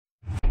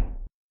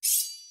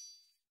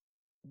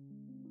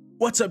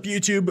What's up,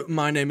 YouTube?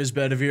 My name is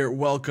Bedivere.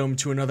 Welcome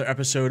to another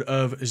episode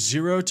of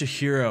Zero to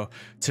Hero.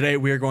 Today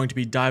we are going to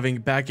be diving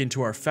back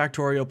into our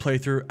Factorio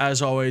playthrough.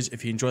 As always,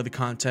 if you enjoy the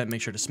content,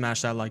 make sure to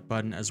smash that like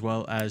button as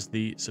well as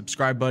the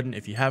subscribe button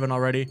if you haven't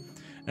already.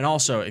 And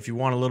also, if you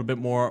want a little bit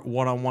more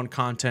one-on-one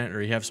content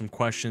or you have some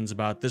questions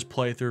about this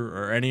playthrough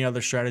or any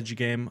other strategy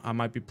game I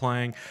might be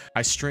playing,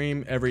 I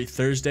stream every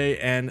Thursday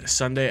and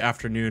Sunday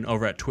afternoon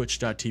over at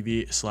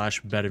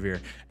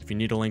twitch.tv/Bedivere. If you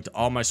need a link to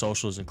all my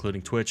socials,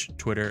 including Twitch,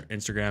 Twitter,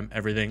 Instagram,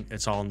 everything,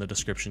 it's all in the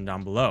description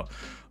down below.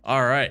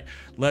 All right,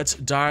 let's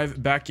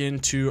dive back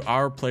into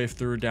our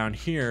playthrough down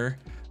here.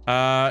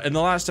 In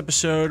the last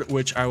episode,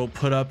 which I will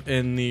put up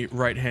in the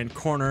right-hand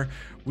corner,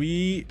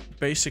 we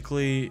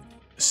basically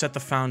set the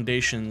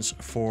foundations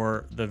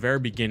for the very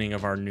beginning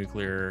of our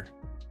nuclear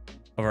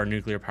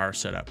power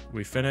setup.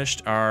 We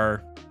finished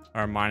our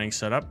mining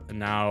setup, and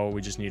now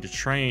we just need a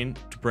train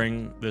to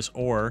bring this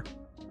ore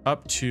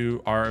up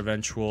to our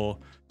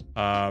eventual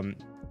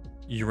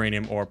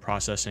uranium ore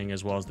processing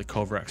as well as the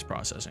Covrex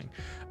processing.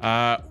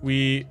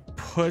 We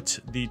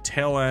put the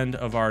tail end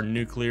of our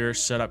nuclear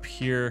setup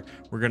here.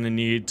 We're gonna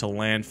need to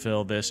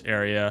landfill this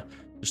area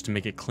just to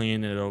make it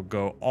clean, and it'll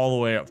go all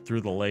the way up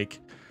through the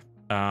lake.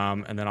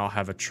 And then I'll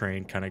have a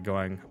train kind of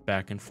going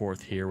back and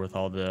forth here with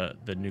all the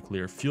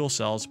nuclear fuel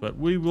cells, but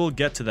we will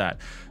get to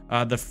that.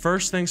 The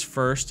first things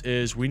first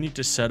is we need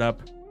to set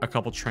up a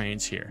couple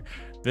trains here.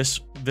 This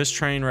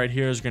train right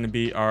here is going to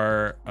be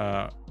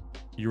our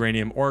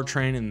uranium ore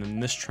train, and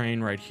then this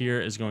train right here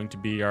is going to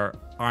be our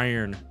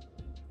iron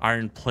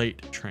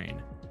plate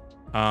train.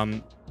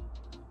 And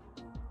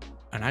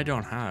I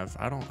don't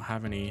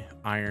have any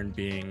iron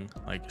being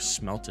like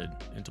smelted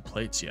into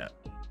plates yet.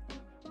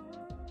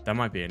 That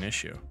might be an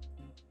issue.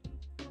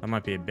 That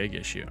might be a big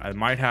issue. I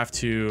might have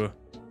to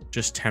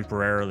just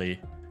temporarily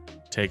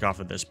take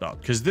off of this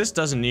belt, because this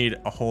doesn't need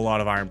a whole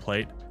lot of iron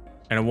plate,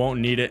 and it won't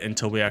need it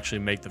until we actually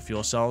make the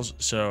fuel cells.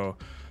 So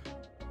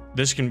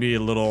this can be a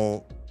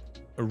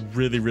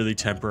really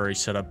temporary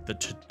setup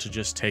to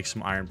just take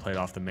some iron plate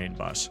off the main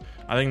bus.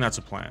 I think that's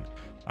a plan.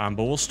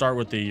 But we'll start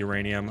with the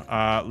uranium.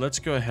 Let's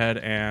go ahead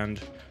and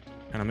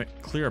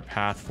clear a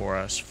path for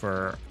us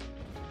for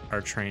our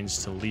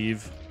trains to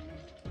leave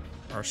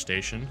our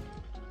station.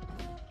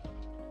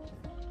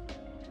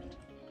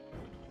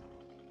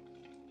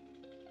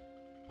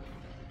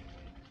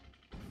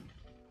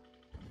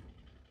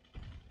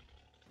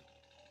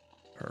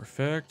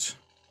 Perfect.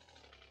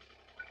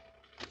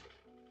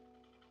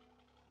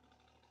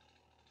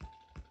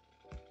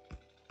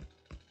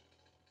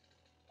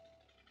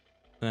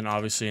 Then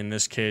obviously in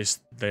this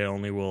case they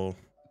only will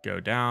go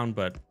down,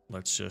 but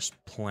let's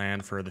just plan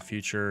for the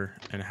future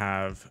and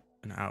have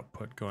an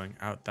output going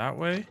out that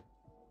way.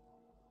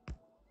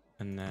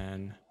 And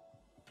then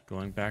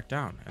going back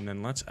down, and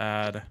then let's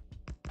add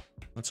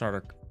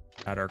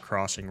our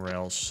crossing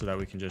rails so that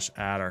we can just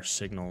add our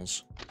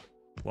signals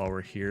while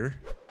we're here,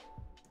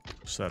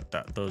 so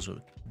that those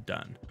are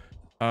done.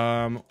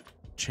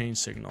 Chain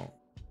signal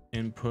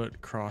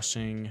input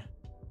crossing.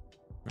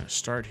 I'm gonna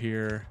start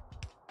here,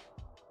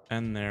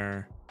 end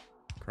there,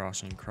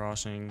 crossing,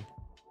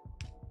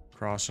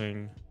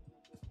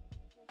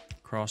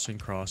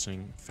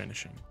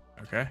 finishing.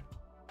 Okay.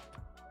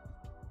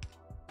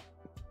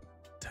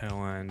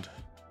 Tail end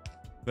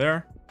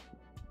there,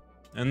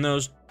 and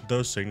those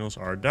signals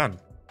are done.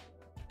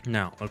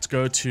 Now let's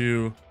go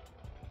to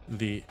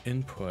the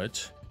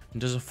input.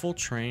 Does a full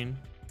train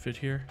fit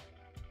here?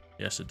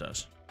 Yes, it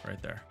does,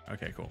 right there.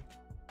 Okay, cool.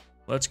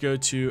 Let's go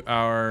to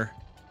our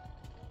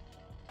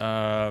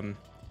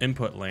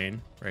input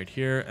lane right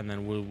here, and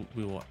then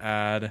we will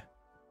add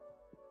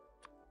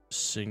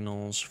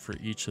signals for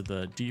each of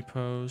the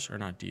depots, or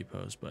not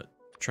depots, but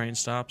train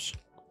stops.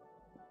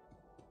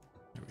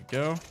 There we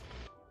go.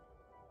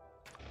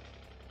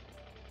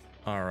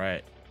 All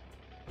right,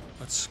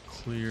 let's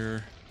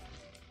clear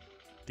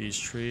these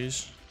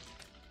trees.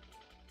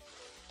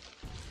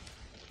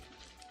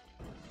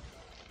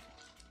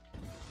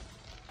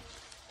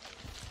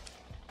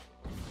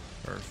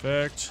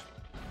 Perfect.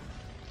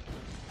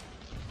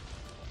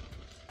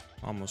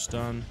 Almost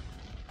done.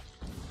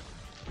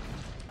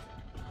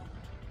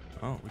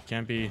 Oh, we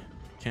can't be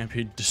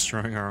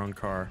destroying our own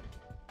car.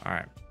 All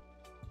right,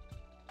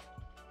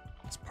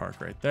 let's park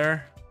right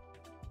there.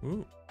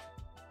 Ooh,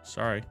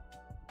 sorry.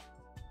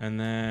 And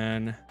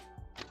then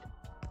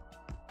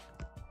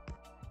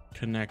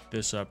connect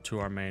this up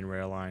to our main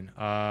rail line.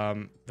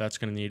 That's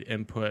going to need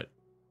input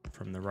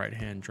from the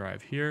right-hand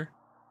drive here,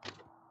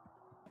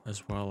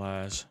 as well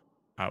as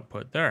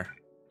output there.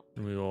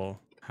 And we will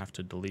have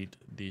to delete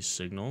these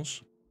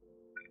signals.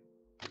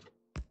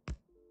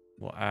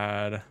 We'll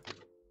add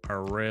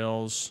our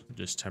rails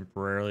just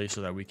temporarily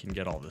so that we can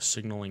get all the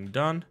signaling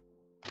done.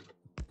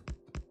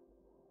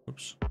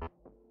 Oops.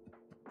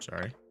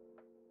 Sorry.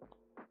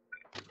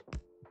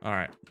 All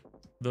right,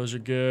 those are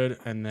good.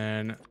 And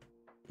then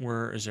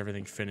where is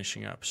everything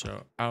finishing up?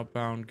 So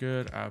outbound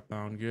good,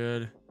 outbound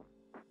good.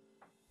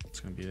 It's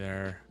gonna be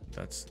there.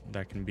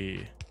 That can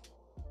be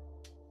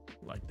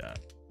like that.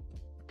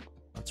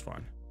 That's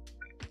fine.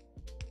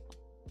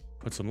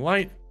 Put some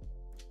light,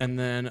 and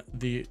then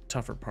the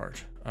tougher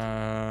part.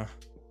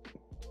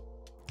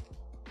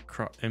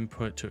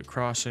 Input to a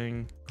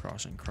crossing.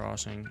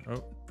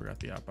 Oh, forgot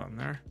the up on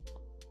there.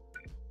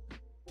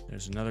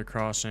 There's another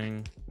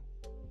crossing.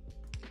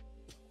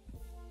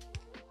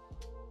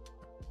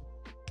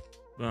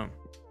 Boom.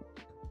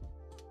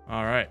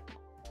 All right,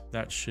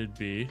 that should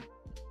be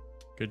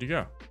good to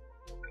go.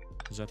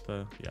 Is that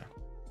the, yeah.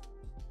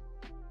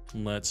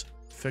 Let's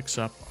fix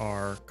up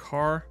our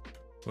car.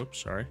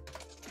 Whoops, sorry.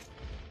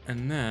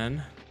 And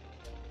then,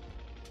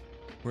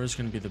 where's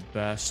gonna be the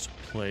best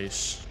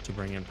place to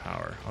bring in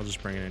power? I'll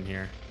just bring it in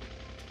here.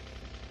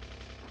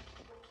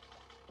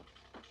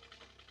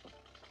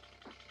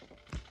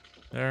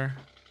 There,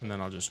 and then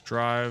I'll just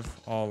drive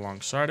all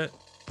alongside it.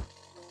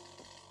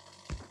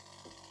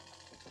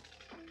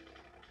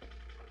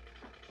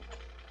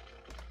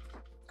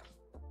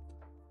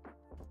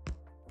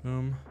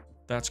 Boom,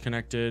 that's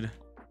connected.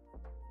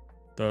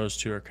 Those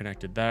two are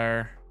connected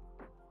there.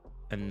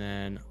 And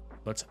then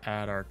let's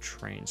add our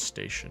train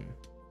station.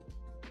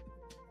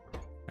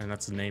 And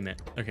let's name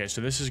it. Okay,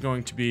 so this is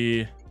going to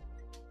be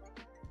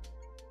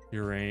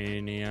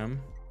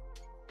uranium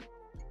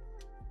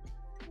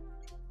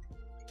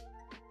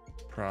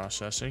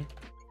processing.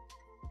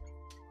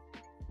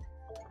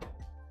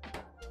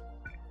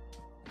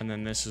 And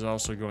then this is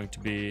also going to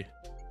be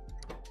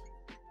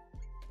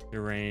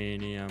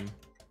uranium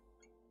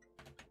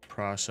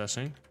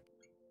processing.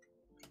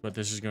 But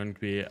this is going to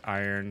be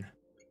iron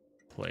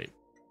plate.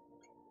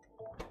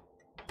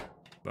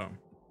 Boom.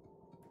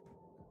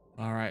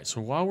 All right,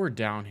 so while we're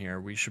down here,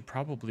 we should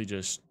probably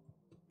just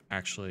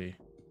actually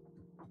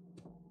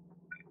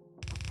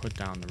put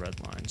down the red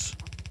lines.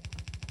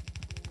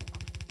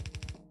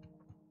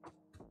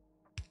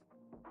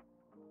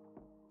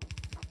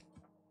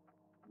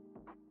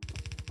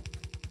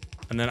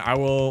 And then I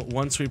will,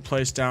 once we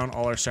place down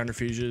all our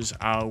centrifuges,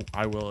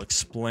 I will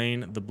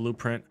explain the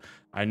blueprint.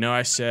 I know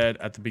I said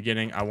at the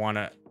beginning I want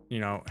to, you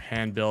know,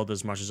 hand build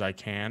as much as I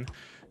can.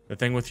 The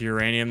thing with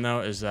uranium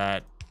though is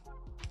that,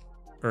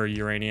 or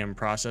uranium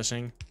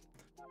processing,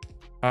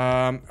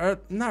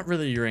 not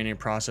really uranium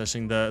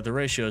processing. The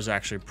ratio is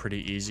actually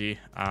pretty easy.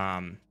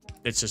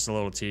 It's just a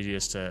little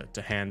tedious to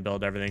hand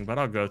build everything, but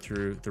I'll go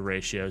through the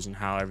ratios and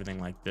how everything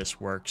like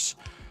this works.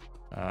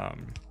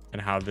 And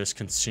how this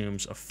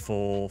consumes a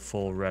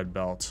full red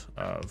belt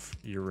of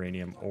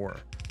uranium ore.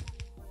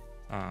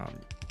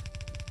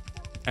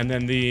 And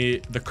then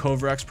the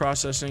Covrex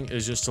processing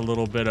is just a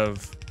little bit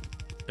of,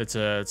 it's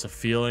a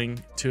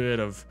feeling to it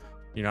of,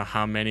 you know,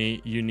 how many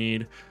you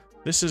need.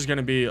 This is going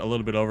to be a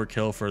little bit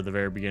overkill for the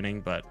very beginning,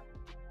 but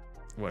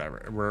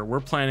whatever. We're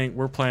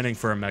planning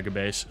for a mega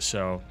base,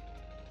 so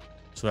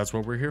that's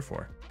what we're here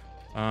for.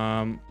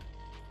 I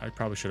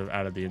probably should have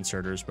added the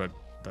inserters, but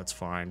that's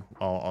fine.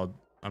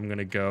 I'm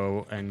gonna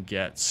go and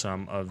get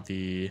some of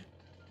the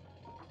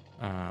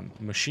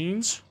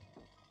machines.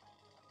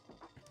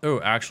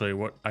 Oh, actually,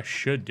 what I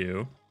should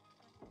do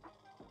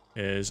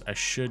is I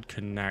should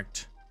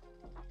connect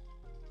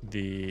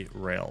the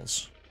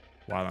rails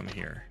while I'm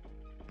here.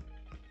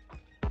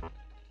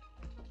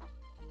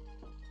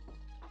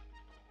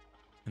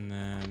 And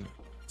then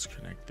let's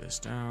connect this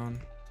down.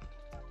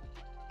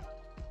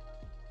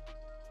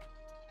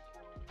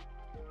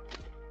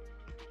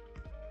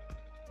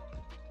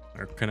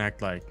 Or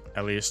connect like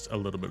at least a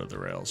little bit of the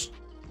rails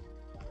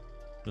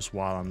just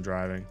while I'm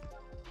driving.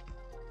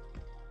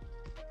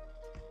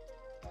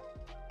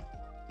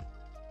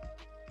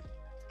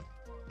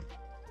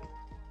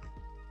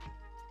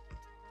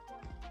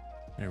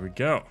 There we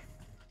go.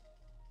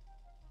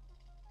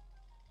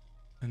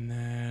 And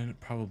then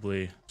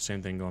probably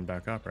same thing going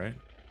back up, right?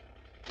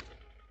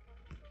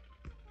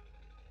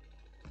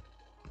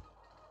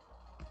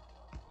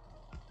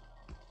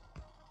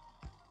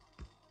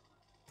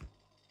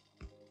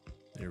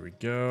 There we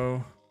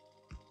go.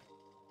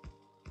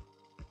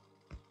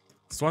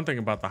 So one thing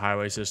about the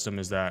highway system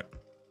is that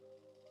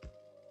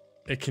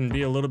it can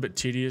be a little bit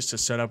tedious to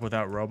set up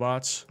without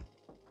robots,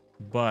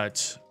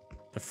 but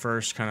the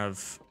first kind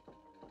of,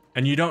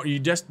 and you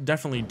just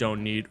definitely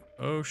don't need,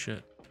 oh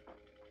shit.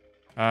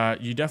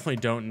 You definitely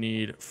don't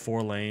need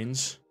 4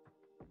 lanes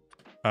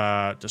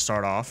to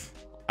start off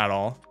at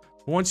all.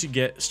 But once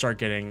you start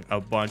getting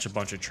a bunch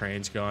of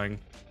trains going,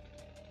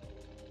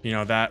 you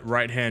know, that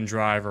right-hand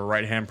drive or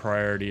right-hand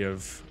priority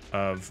of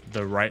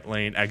the right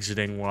lane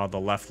exiting while the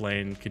left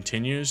lane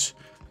continues.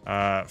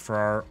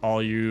 For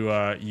all you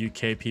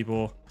UK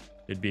people,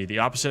 it'd be the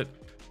opposite.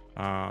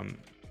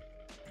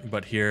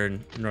 But here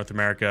in North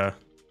America,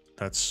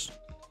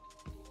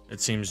 it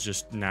seems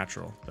just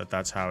natural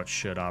that's how it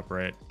should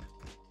operate.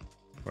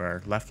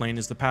 Where left lane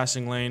is the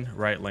passing lane,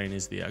 right lane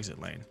is the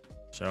exit lane.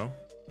 So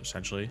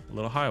essentially a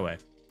little highway.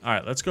 All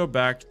right, let's go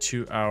back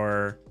to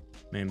our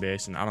main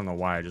base. And I don't know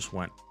why I just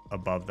went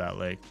above that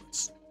lake.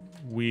 Let's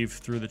weave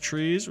through the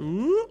trees.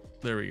 Ooh,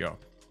 there we go.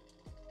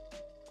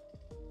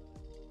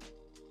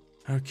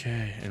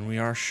 Okay, and we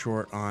are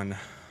short on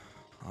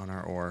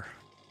our ore.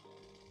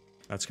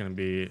 That's gonna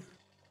be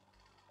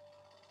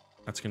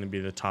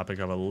the topic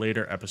of a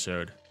later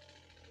episode.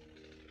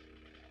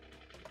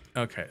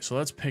 Okay, so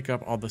let's pick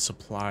up all the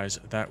supplies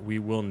that we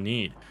will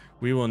need.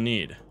 We will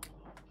need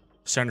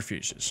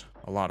centrifuges,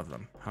 a lot of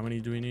them. How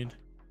many do we need?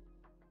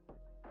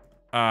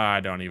 I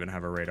don't even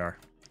have a radar.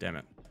 Damn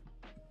it.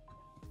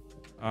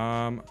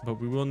 But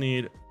we will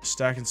need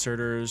stack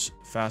inserters,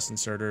 fast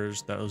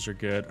inserters. Those are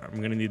good. I'm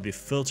going to need the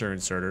filter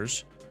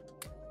inserters.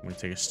 I'm going to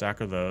take a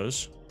stack of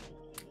those,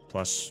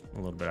 plus a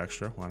little bit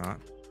extra. Why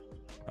not?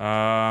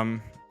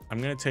 I'm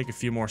going to take a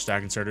few more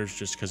stack inserters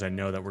just because I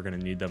know that we're going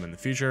to need them in the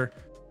future.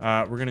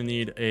 We're going to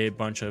need a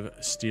bunch of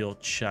steel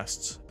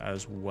chests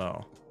as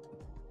well.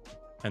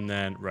 And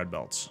then red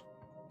belts.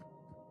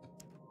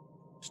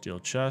 Steel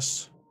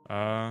chests.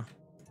 Why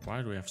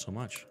do we have so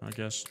much? I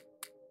guess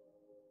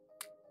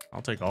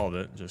I'll take all of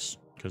it just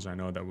because I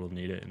know that we'll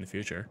need it in the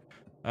future.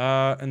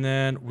 And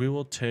then we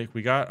will take,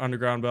 we got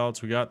underground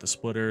belts, we got the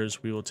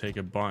splitters. We will take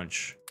a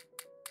bunch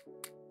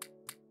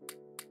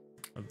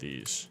of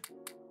these.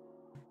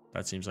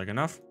 That seems like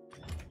enough.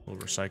 We'll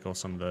recycle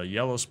some of the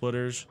yellow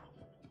splitters.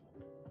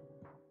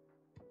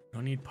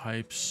 Don't need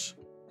pipes.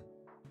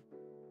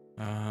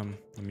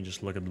 Let me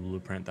just look at the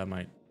blueprint. That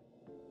might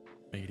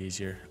make it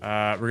easier.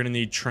 We're gonna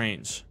need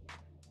trains.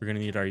 We're gonna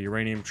need our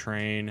uranium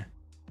train.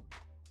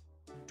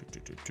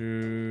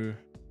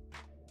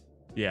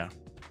 Yeah,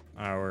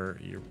 we're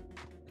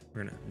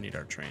gonna need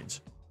our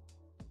trains.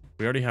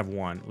 We already have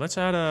one. Let's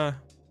add a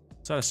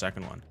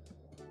second one,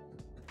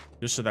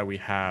 just so that we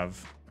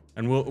have,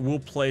 and we'll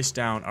place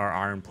down our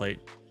iron plate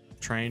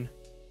train,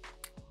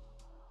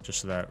 just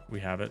so that we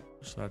have it.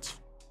 So that's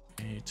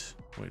 8.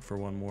 Wait for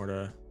one more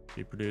to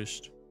be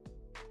produced.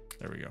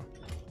 There we go.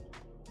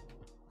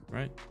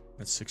 Right,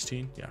 that's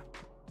 16. Yeah.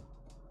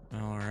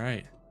 All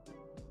right.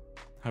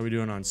 How we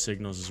doing on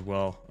signals as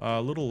well?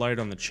 A little light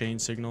on the chain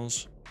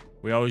signals.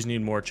 We always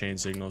need more chain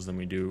signals than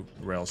we do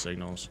rail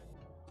signals.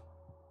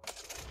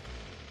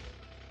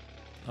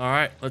 All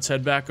right, let's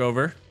head back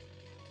over.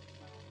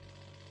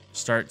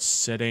 Start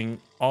setting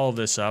all of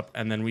this up,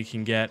 and then we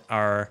can get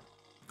our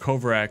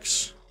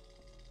Coverex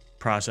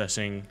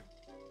processing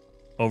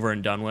over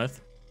and done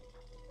with.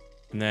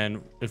 And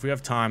then if we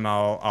have time,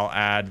 I'll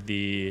add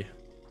the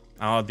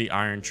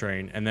iron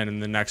train, and then in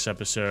the next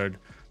episode,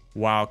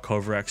 while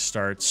Coverex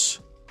starts,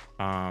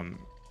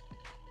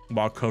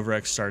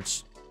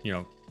 you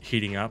know,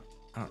 heating up.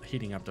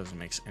 Heating up doesn't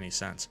make any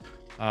sense,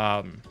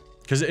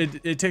 because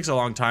it takes a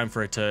long time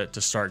for it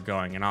to start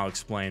going, and I'll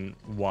explain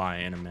why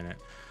in a minute.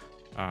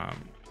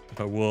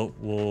 But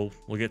we'll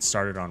get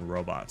started on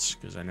robots,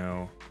 because I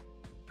know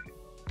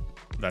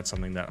that's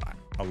something that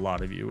a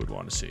lot of you would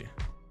want to see,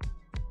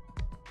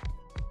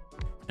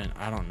 and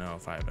I don't know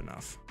if I have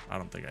enough. I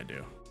don't think I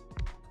do.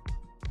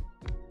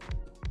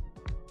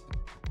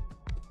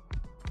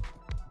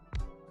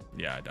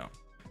 Yeah, I don't.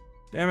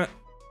 Damn it.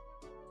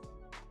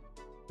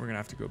 We're gonna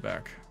have to go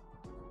back.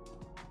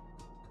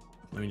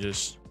 Let me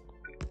just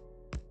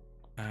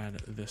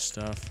add this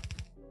stuff.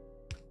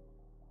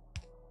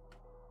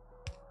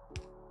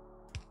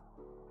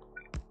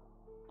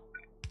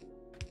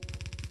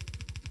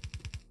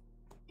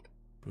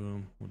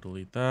 Boom. We'll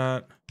delete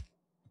that.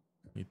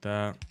 Delete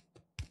that.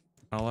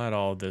 I'll add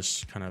all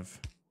this kind of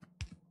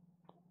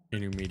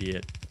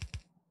intermediate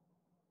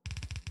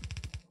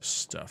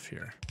stuff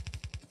here.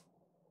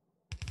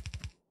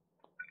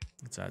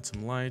 Let's add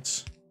some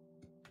lights.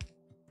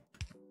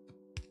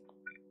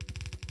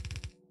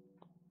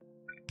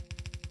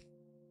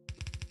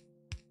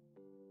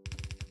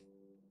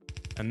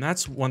 And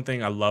that's one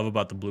thing I love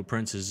about the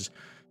blueprints is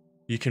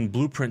you can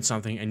blueprint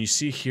something, and you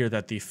see here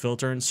that the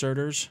filter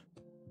inserters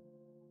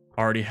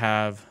already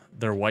have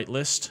their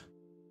whitelist,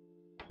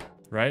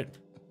 right?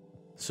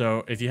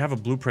 So if you have a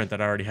blueprint that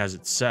already has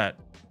it set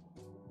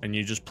and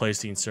you just place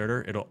the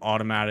inserter, it'll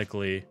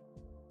automatically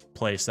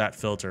place that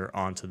filter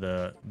onto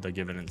the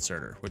given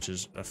inserter, which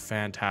is a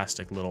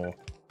fantastic little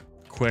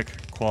quick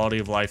quality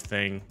of life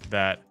thing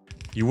that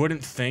you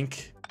wouldn't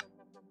think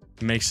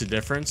makes a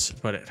difference,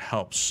 but it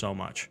helps so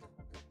much.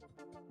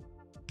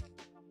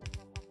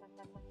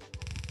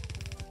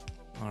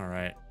 All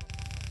right,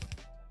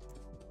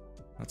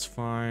 that's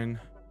fine.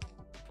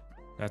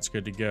 That's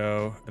good to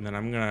go. And then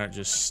I'm gonna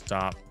just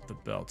stop the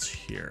belts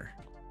here.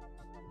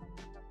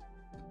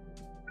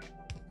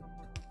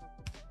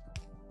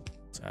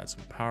 Let's add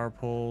some power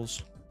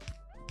poles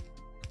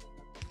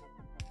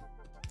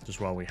just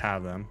while we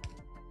have them.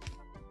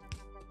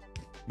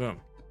 Boom.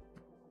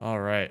 All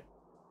right,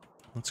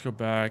 let's go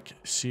back,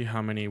 see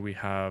how many we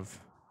have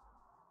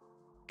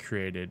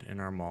created in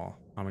our mall.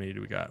 How many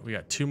do we got? We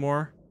got 2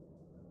 more.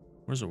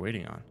 Where's it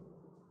waiting on?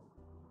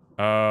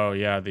 Oh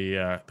yeah,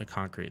 the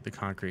concrete. The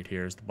concrete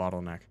here is the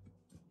bottleneck.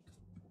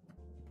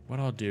 What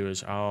I'll do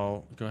is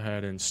I'll go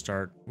ahead and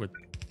start with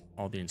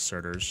all the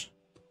inserters,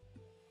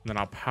 and then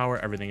I'll power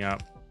everything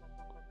up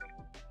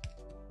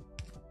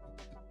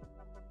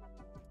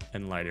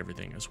and light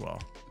everything as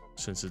well,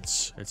 since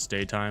it's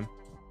daytime.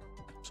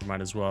 So might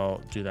as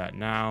well do that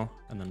now,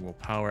 and then we'll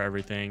power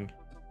everything.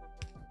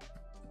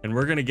 And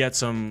we're gonna get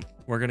some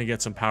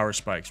power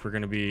spikes. We're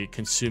gonna be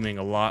consuming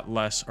a lot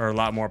less, or a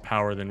lot more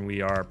power than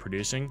we are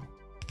producing.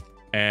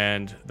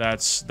 And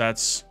that's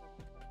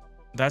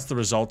that's the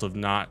result of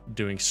not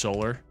doing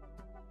solar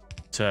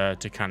to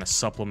kind of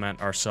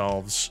supplement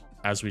ourselves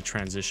as we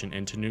transition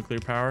into nuclear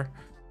power.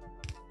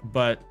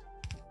 But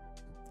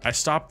I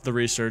stopped the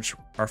research.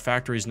 Our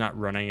factory's not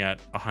running at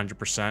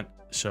 100%,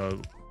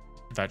 so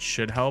that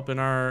should help in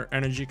our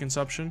energy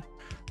consumption.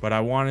 But I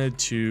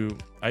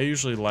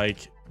usually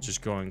like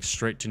just going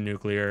straight to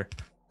nuclear,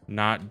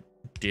 not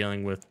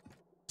dealing with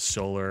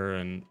solar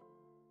and,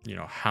 you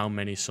know, how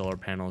many solar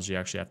panels you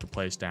actually have to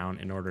place down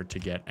in order to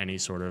get any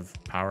sort of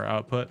power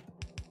output.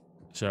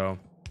 So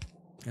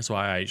that's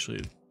why I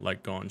usually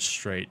like going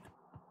straight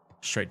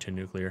to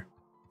nuclear.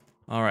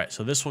 All right,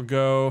 so this will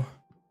go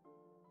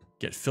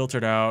get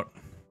filtered out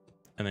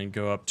and then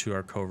go up to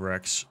our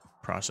Covrex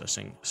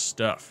processing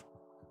stuff.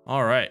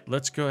 All right,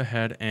 let's go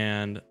ahead,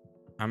 and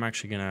I'm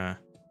actually gonna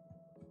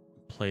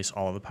place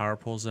all the power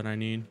poles that I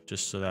need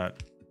just so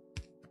that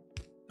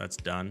that's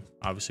done.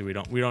 Obviously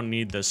we don't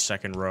need this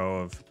second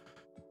row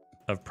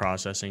of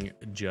processing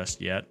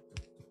just yet.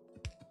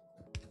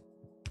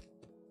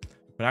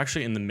 But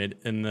actually in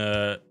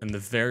the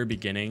very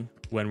beginning,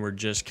 when we're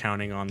just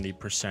counting on the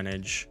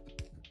percentage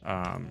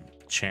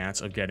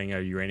chance of getting a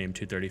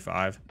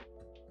uranium-235,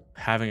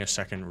 having a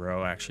second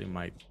row actually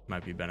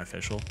might be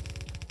beneficial,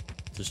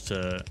 just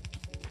to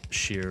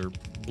sheer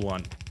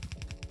blunt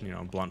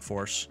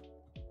force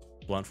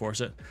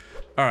it.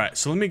 All right,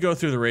 so let me go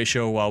through the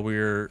ratio while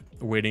we're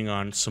waiting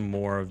on some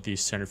more of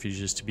these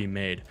centrifuges to be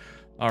made.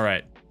 All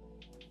right,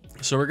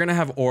 so we're gonna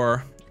have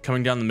ore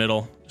coming down the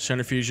middle.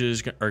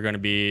 Centrifuges are going to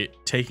be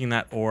taking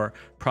that ore,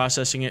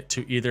 processing it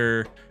to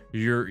either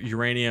your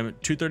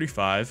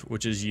uranium-235,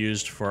 which is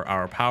used for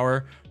our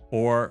power,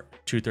 or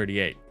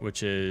 238,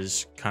 which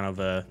is kind of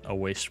a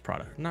waste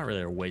product. Not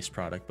really a waste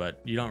product,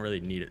 but you don't really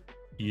need it,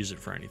 use it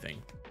for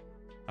anything.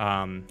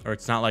 Or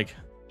it's not like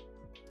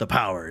the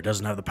power, it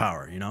doesn't have the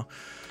power, you know?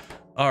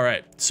 All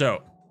right,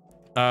 so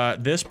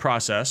this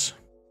process,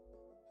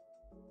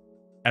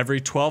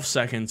 every 12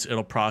 seconds,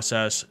 it'll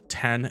process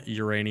 10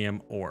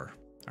 uranium ore.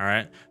 All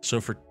right,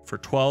 so for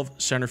 12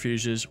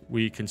 centrifuges,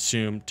 we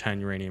consume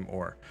 10 uranium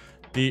ore.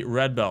 The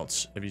red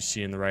belts, if you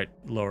see in the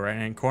lower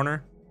right-hand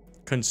corner,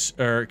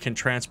 can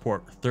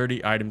transport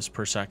 30 items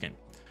per second.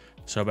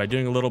 So by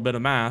doing a little bit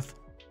of math,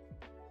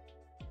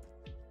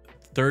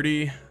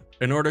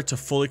 in order to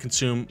fully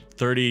consume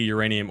 30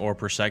 uranium ore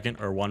per second,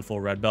 or one full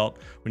red belt,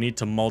 we need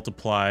to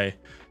multiply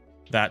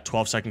that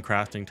 12-second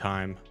crafting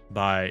time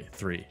by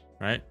 3,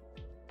 right?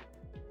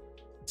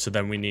 So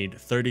then we need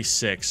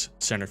 36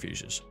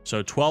 centrifuges.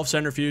 So 12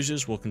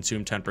 centrifuges will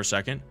consume 10 per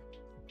second,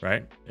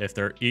 right? If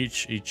they're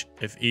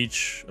if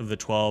each of the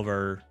 12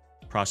 are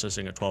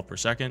processing at 12 per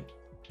second,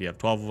 if you have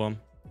 12 of them,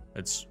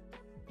 it's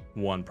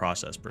 1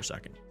 process per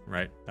second,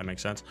 right? That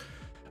makes sense.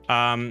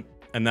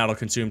 And that'll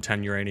consume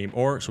 10 uranium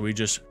ore. So we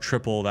just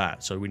triple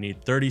that. So we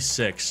need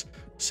 36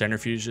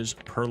 centrifuges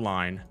per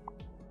line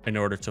in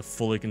order to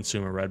fully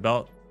consume a red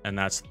belt. And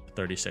that's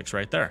 36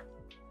 right there.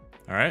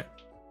 All right.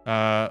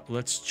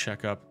 Let's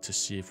check up to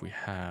see if we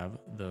have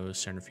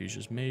those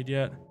centrifuges made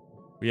yet.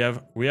 We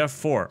have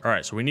 4. All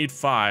right, so we need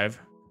 5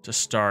 to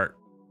start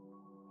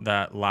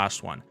that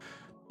last one.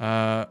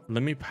 Let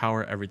me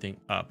power everything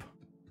up.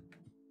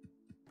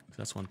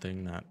 That's one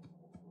thing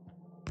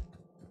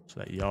so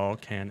that y'all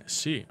can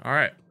see. All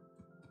right.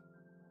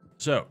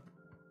 So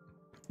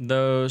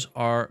those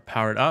are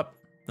powered up.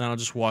 And I'll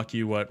just walk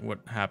you what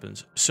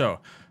happens. So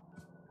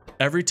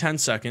every 10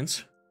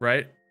 seconds,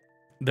 right?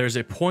 There's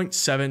a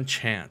 0.7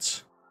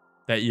 chance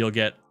that you'll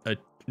get a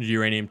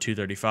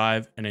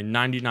uranium-235 and a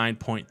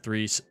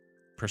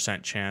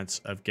 99.3% chance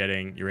of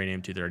getting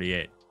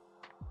uranium-238.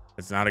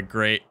 It's not a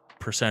great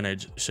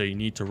percentage, so you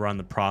need to run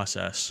the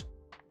process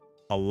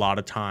a lot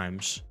of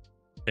times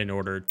in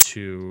order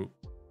to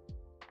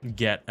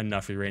get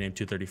enough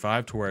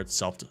uranium-235 to where it's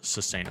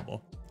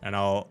self-sustainable. And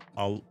I'll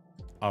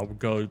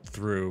go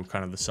through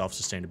kind of the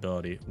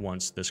self-sustainability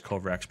once this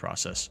Covrex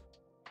process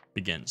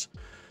begins.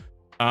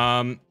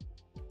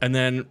 And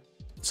then,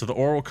 so the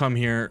ore will come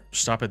here,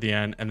 stop at the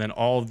end, and then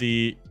all of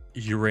the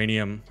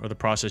uranium, or the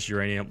processed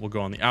uranium, will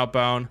go on the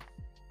outbound,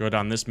 go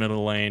down this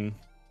middle lane,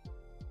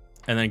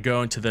 and then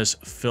go into this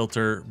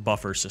filter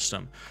buffer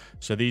system.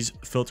 So these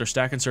filter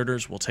stack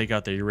inserters will take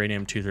out the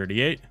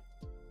uranium-238,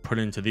 put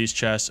it into these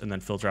chests, and then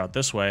filter out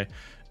this way.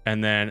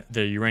 And then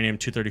the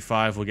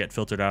uranium-235 will get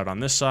filtered out on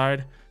this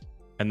side,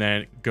 and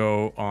then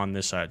go on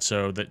this side.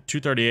 So the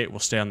 238 will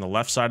stay on the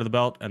left side of the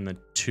belt, and the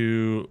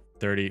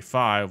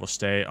 235 will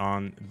stay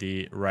on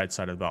the right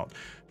side of the belt,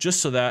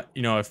 just so that,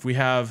 you know, if we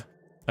have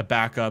a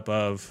backup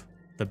of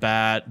the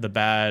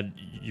bad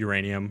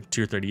uranium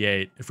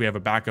 238, if we have a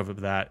backup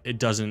of that, it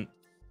doesn't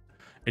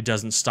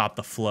stop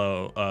the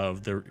flow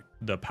of the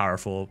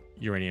powerful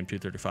uranium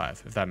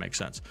 235, if that makes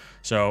sense.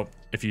 So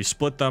if you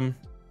split them,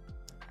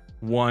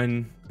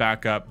 one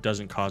backup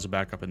doesn't cause a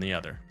backup in the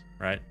other,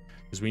 right?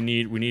 Because we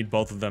need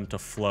both of them to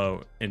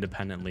flow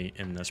independently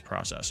in this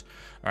process.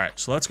 All right,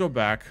 so let's go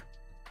back.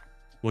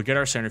 We'll get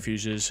our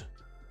centrifuges.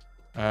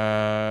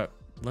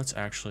 Let's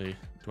actually,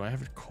 do I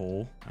have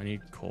coal? I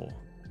need coal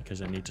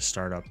because I need to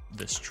start up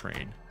this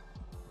train.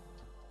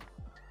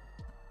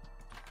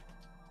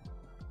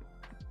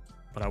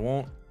 but I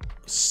won't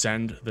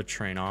send the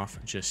train off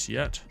just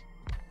yet.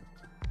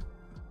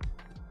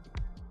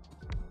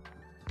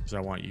 Because I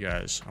want you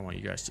guys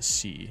to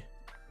see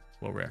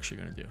what we're actually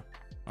gonna do.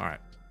 All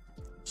right,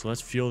 so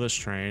let's fuel this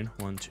train.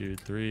 1, 2,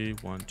 3,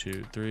 1,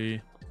 2,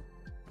 3,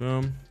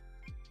 boom.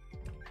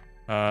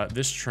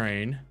 This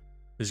train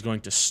is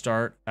going to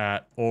start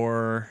at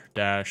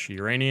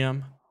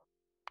ore-uranium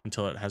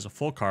until it has a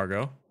full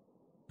cargo,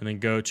 and then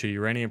go to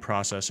uranium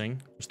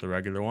processing, just the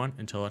regular one,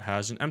 until it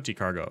has an empty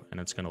cargo, and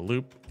it's gonna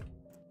loop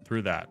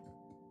through that.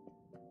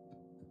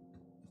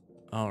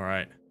 All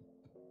right.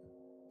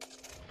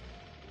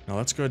 Now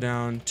let's go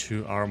down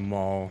to our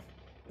mall.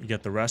 We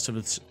get the rest of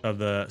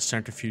the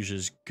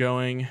centrifuges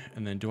going,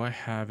 and then do I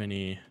have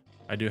any?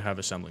 I do have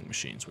assembling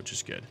machines, which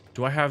is good.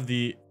 Do I have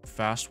the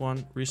fast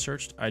one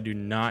researched? I do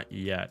not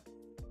yet.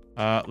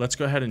 Let's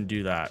go ahead and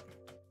do that.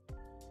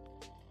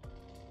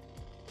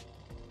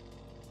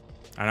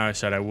 I know I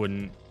said I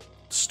wouldn't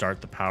start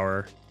the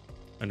power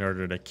in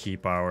order to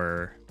keep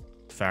our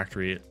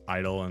factory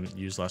idle and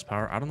use less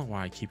power. I don't know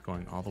why I keep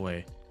going all the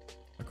way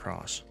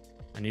across.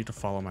 I need to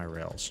follow my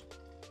rails.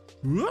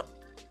 Whoop.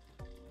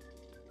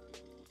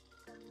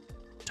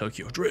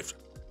 Tokyo Drift.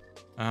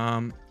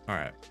 All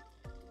right.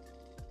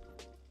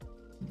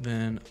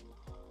 Then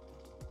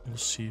we'll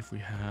see if we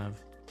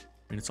have, I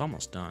mean, it's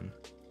almost done.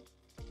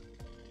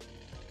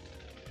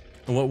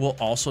 And what we'll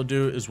also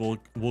do is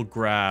we'll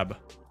grab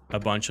a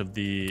bunch of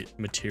the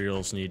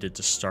materials needed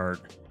to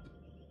start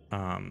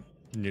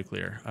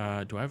nuclear.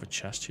 Do I have a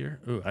chest here?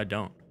 Ooh, I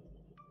don't.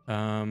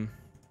 Let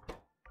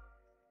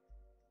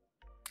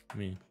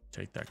me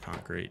take that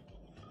concrete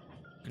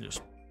and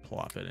just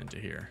plop it into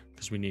here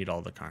because we need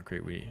all the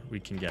concrete we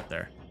can get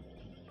there.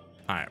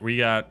 All right, we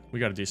got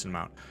a decent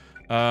amount.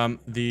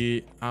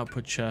 The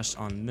output chest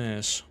on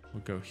this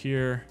will go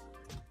here,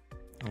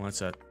 and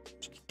let's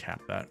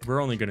cap that.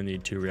 We're only going to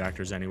need 2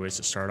 reactors anyways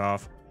to start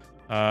off.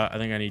 I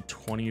think I need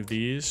 20 of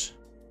these.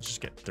 Let's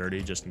just get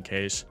 30 just in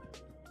case.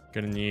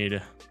 Gonna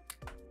need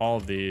all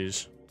of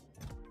these.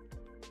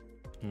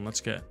 And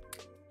let's get,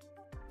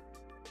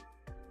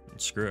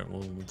 screw it,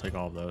 we'll take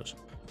all of those.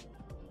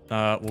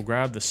 We'll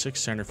grab the 6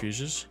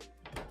 centrifuges.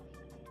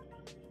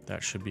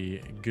 That should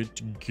be good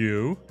to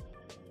go.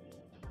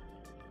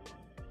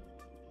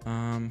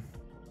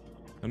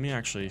 Let me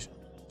actually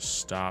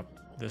stop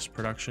this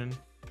production.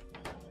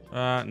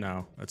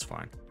 No, that's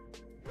fine.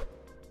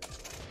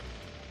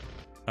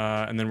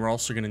 And then we're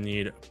also gonna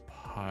need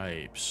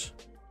pipes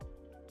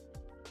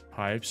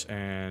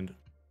and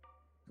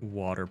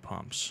water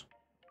pumps.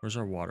 Where's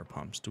our water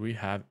pumps? Do we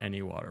have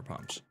any water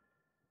pumps?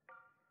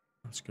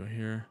 Let's go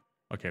here.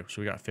 Okay,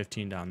 so we got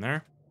 15 down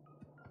there.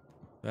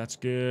 That's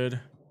good.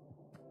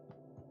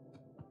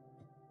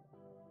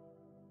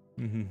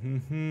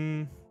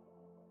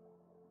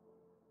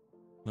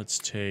 Let's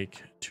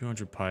take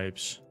 200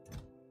 pipes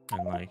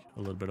and like a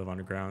little bit of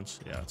undergrounds.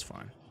 Yeah, that's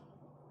fine.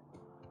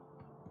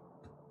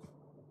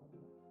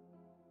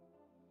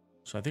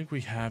 So I think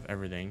we have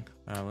everything.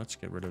 Let's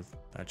get rid of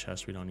that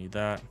chest. We don't need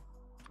that.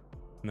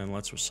 And then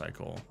let's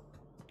recycle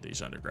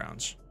these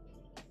undergrounds.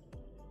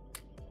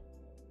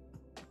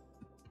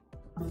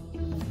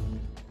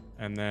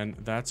 And then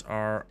that's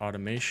our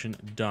automation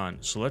done.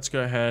 So let's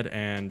go ahead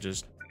and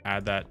just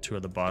add that to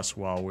the bus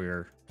while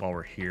we're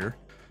here.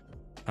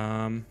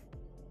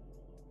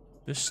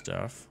 This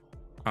stuff.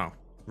 Oh,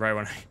 right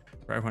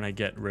when I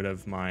get rid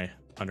of my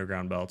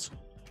underground belts.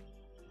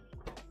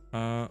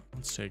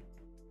 Let's take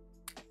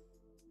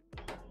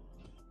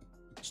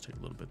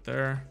a little bit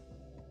there.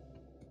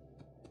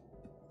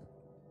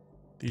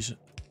 These,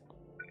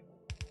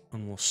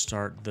 and we'll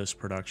start this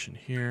production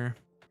here.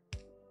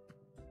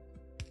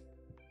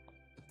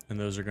 And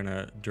those are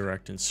gonna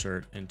direct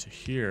insert into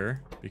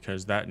here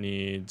because that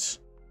needs,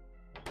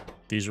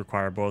 these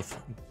require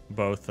both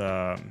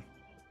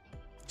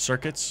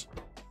circuits,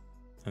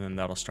 and then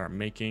that'll start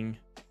making.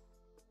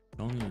 It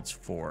only needs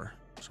 4,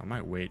 so I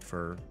might wait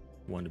for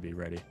one to be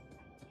ready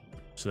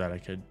so that I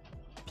could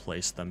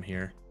place them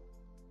here.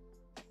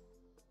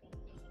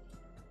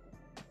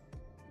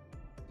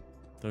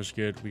 Those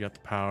good. We got the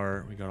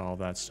power. We got all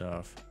that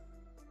stuff.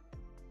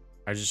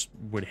 I just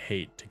would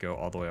hate to go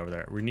all the way over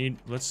there. We need,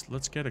 let's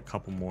get a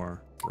couple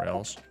more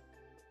rails.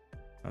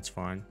 That's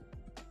fine.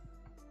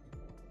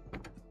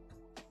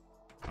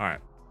 All right.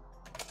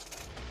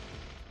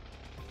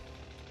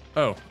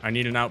 Oh, I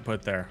need an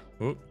output there.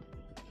 Oop.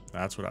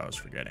 That's what I was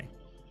forgetting.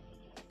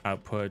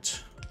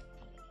 Output.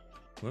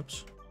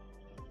 Whoops.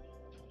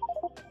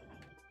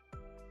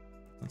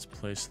 Let's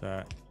place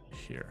that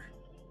here.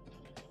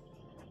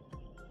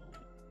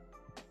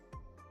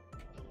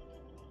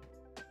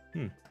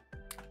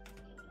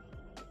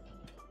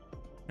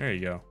 There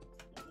you go.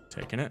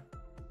 Taking it.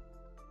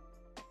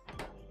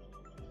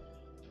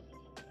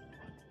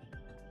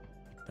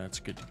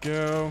 That's good to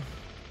go.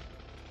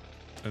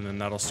 And then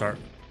that'll start.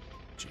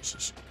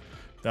 Jesus.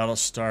 That'll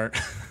start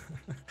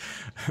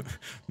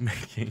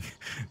making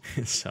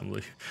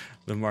assembly,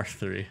 the Mark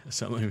III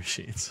assembly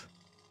machines.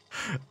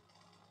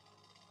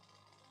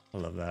 I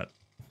love that.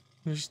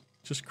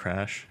 Just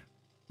crash.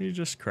 You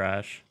just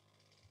crash.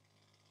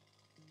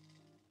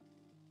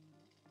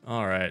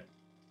 All right.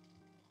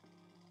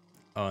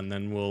 Oh, and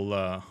then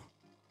we'll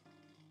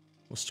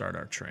start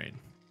our train.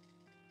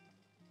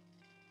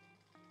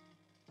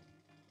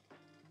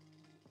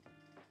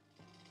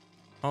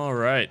 All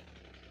right.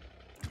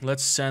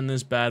 Let's send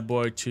this bad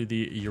boy to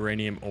the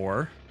uranium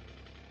ore.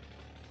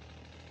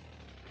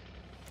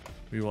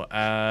 We will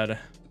add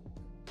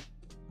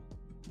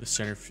the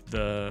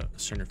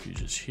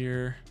centrifuges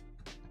here.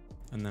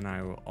 And then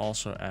I will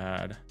also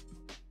add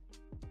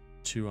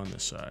 2 on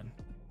this side.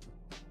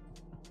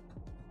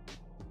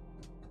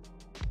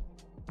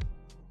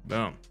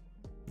 Boom.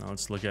 Now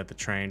let's look at the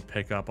train,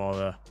 pick up all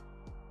the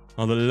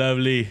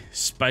lovely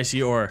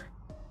spicy ore.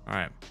 All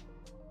right.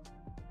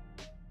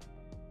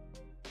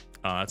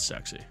 Oh, that's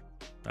sexy.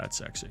 That's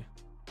sexy.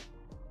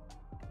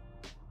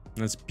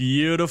 That's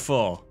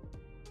beautiful.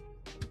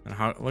 And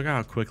look at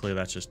how quickly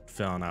that's just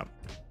filling up.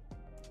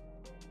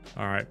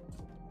 All right.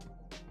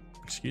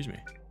 Excuse me.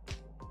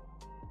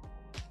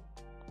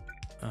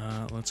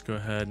 Let's go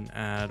ahead and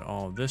add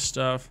all of this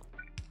stuff.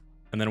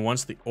 And then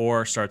once the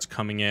ore starts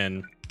coming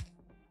in,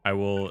 I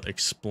will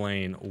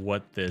explain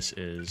what this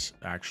is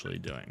actually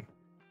doing.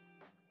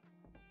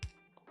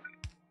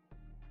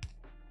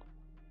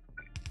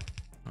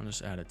 I'll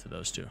just add it to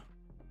those two.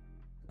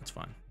 That's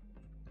fine.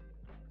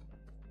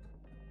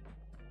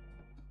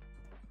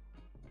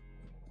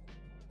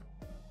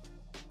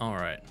 All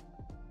right.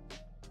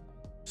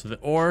 So the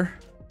ore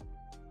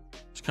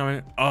is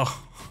coming.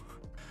 Oh,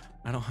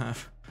 I don't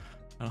have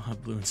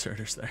blue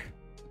inserters there.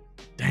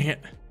 Dang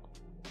it.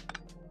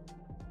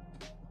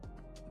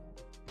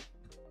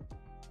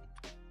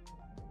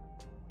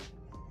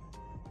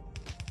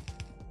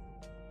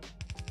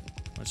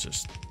 Let's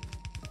just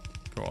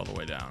go all the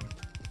way down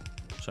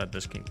so that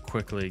this can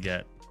quickly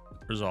get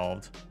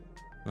resolved.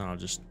 Then I'll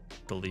just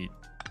delete.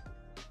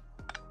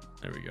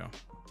 There we go.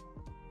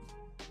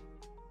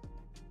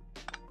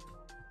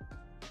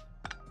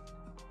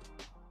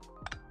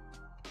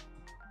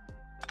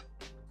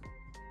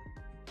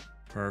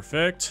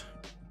 Perfect.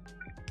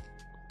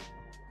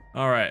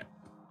 All right.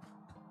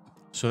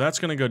 So that's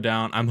going to go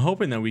down. I'm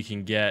hoping that we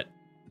can get,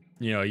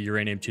 you know,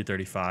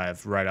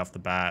 uranium-235 right off the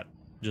bat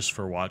just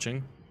for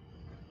watching.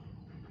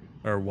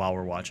 Or while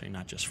we're watching,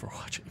 not just for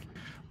watching.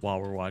 While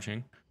we're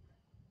watching.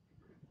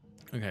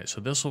 Okay, so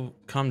this will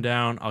come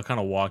down. I'll kind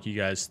of walk you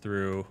guys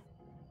through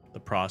the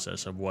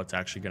process of what's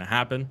actually going to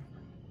happen.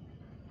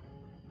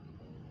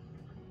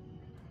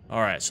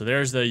 All right, so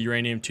there's the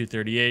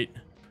uranium-238.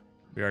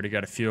 We already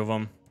got a few of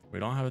them. We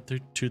don't have a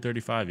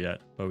 235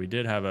 yet, but we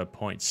did have a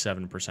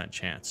 0.7%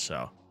 chance,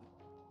 so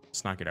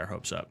let's not get our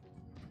hopes up.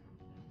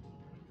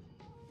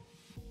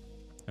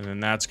 And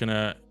then that's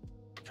gonna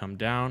come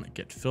down,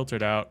 get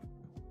filtered out.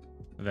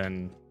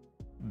 Then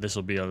this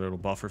will be a little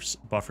buffer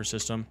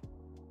system,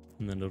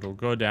 and then it'll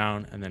go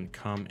down and then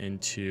come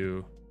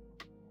into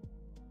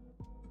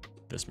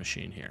this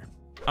machine here.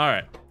 All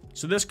right,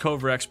 so this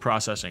Coverex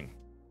processing,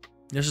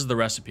 this is the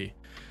recipe.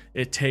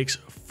 It takes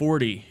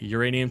 40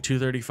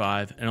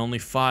 uranium-235 and only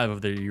 5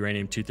 of the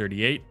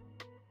uranium-238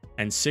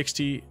 and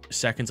 60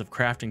 seconds of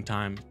crafting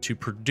time to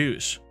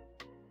produce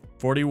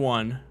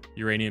 41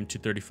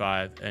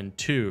 uranium-235 and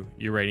 2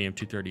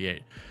 uranium-238.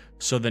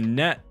 So the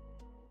net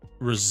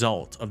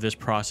result of this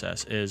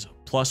process is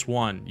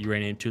 +1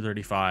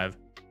 uranium-235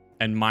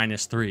 and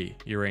 -3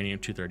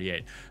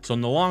 uranium-238. So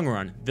in the long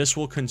run, this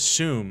will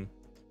consume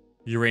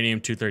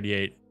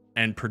uranium-238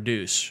 and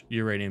produce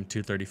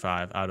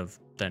uranium-235 out of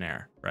thin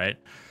air, right?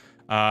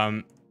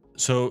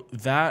 So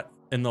that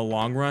in the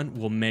long run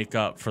will make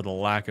up for the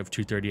lack of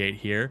 238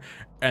 here.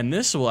 And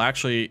this will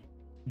actually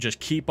just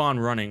keep on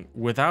running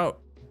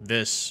without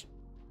this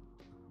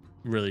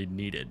really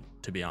needed,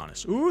 to be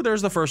honest. Ooh,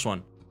 there's the first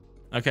one.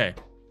 Okay,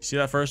 see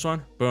that first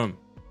one? Boom.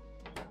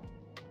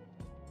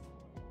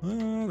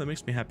 Oh, that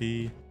makes me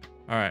happy.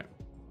 All right,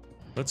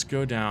 let's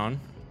go down.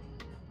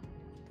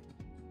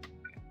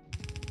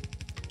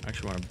 I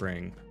actually want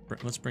to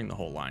let's bring the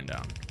whole line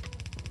down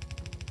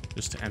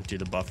just to empty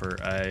the buffer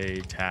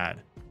a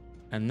tad.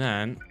 And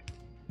then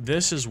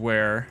this is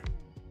where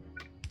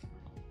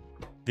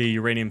the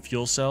uranium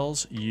fuel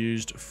cells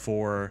used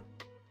for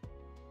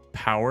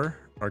power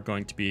are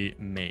going to be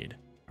made.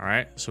 All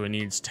right, so it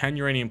needs 10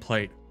 uranium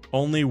plate,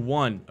 only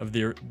 1 of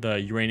the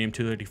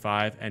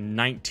uranium-235 and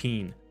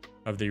 19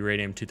 of the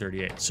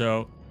uranium-238.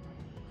 So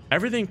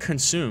everything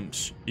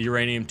consumes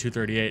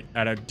uranium-238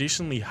 at a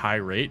decently high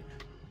rate.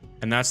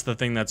 And that's the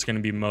thing that's going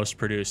to be most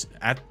produced.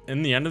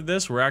 In the end of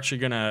this, we're actually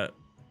going to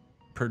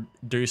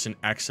produce an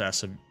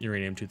excess of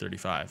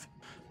uranium-235.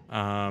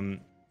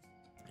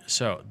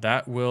 So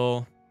that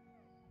will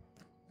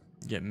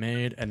get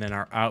made, and then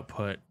our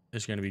output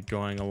is going to be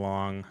going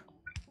along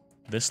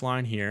this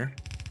line here.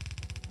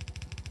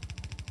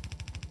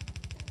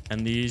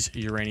 And these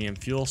uranium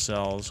fuel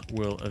cells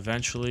will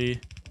eventually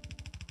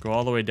go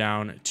all the way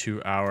down to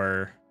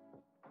our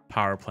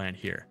power plant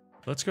here.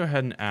 Let's go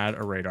ahead and add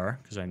a radar,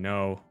 because I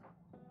know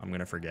I'm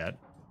gonna forget.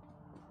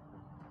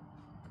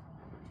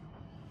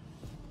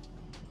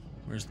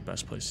 Where's the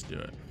best place to do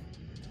it?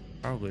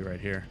 Probably right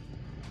here.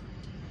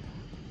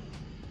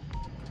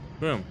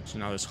 Boom. So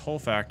now this whole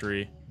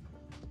factory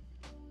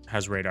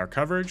has radar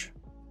coverage.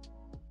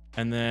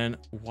 And then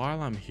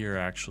while I'm here,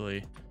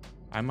 actually,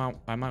 I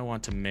might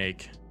want to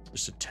make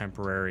just a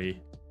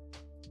temporary.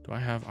 Do I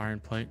have iron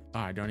plate? Oh,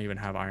 I don't even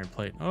have iron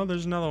plate. Oh,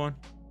 there's another one.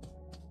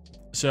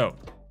 So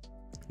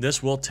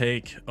this will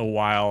take a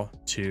while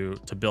to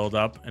build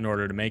up in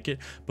order to make it.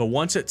 But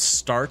once it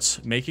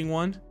starts making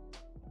one,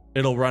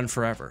 it'll run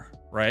forever,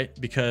 right?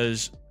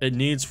 Because it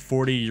needs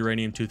 40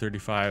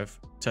 uranium-235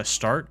 to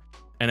start,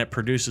 and it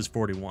produces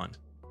 41.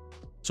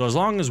 So as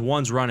long as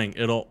one's running,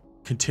 it'll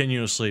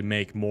continuously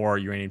make more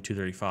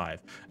uranium-235,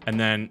 and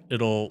then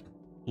it'll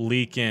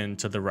leak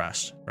into the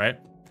rest, right?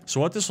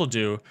 So what this will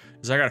do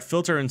is I got a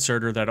filter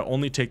inserter that'll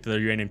only take the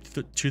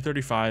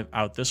uranium-235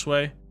 out this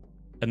way,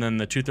 and then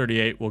the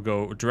 238 will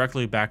go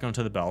directly back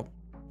onto the belt,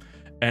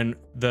 and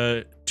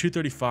the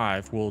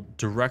 235 will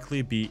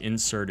directly be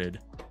inserted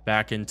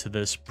back into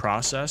this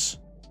process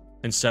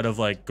instead of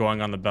like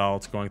going on the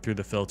belt, going through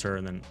the filter,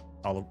 and then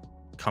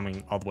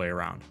coming all the way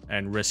around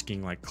and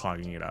risking like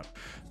clogging it up.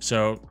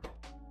 So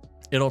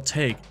it'll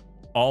take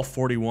all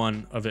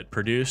 41 of it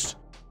produced,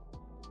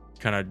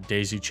 kind of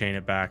daisy chain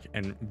it back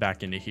and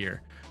back into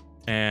here.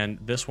 And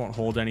this won't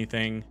hold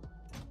anything,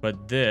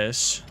 but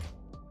this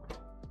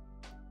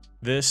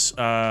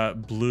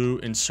blue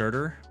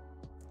inserter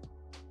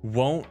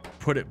won't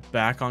put it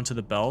back onto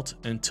the belt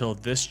until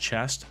this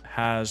chest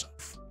has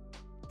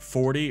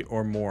 40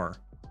 or more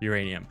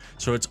uranium.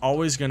 So it's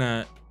always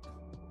gonna,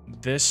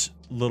 this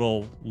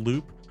little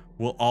loop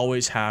will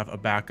always have a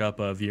backup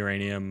of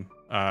uranium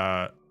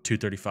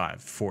 235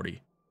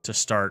 40 to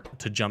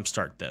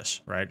jumpstart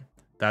this, right?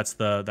 That's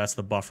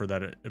the buffer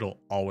that it'll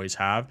always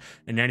have,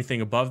 and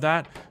anything above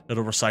that,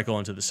 it'll recycle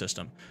into the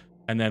system.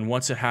 And then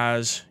once it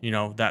has, you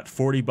know, that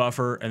 40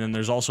 buffer, and then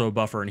there's also a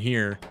buffer in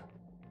here,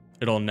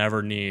 it'll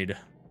never need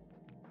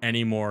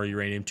any more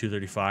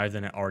uranium-235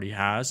 than it already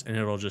has, and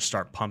it'll just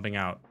start pumping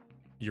out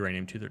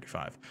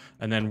uranium-235.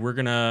 And then we're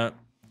gonna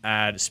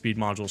add speed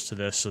modules to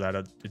this so that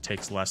it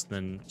takes less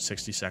than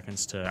 60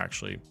 seconds to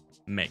actually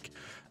make.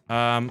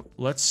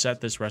 Let's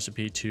set this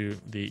recipe to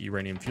the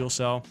uranium fuel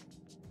cell.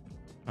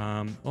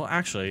 Well,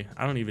 actually,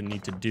 I don't even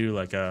need to do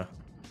like a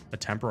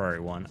temporary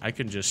one. I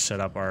can just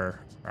set up our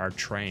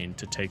train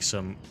to take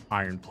some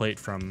iron plate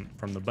from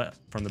the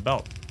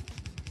belt.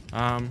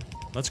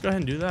 Let's go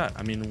ahead and do that.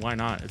 I mean, why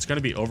not? It's going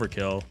to be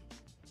overkill,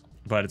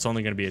 but it's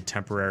only going to be a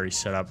temporary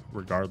setup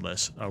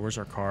regardless. Where's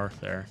our car?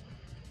 There.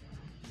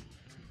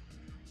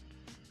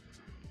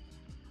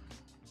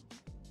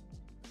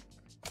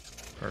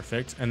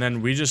 Perfect. And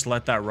then we just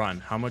let that run.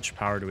 How much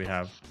power do we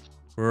have?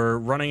 We're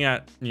running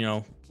at, you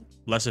know,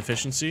 less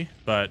efficiency,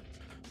 but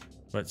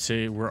let's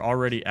see, we're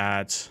already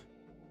at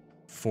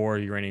 4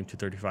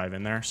 uranium-235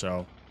 in there,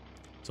 so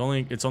it's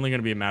only going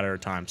to be a matter of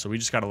time. So we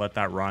just got to let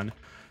that run.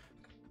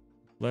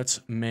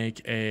 Let's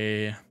make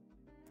a,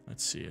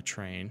 let's see, a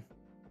train.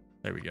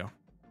 There we go.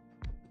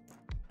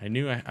 I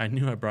knew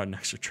I brought an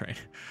extra train.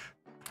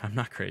 I'm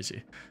not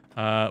crazy.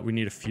 We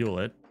need to fuel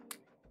it.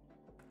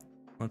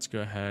 Let's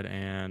go ahead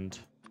and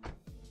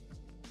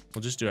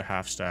we'll just do a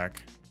half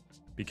stack,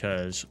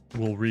 because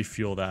we'll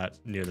refuel that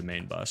near the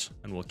main bus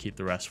and we'll keep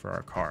the rest for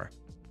our car.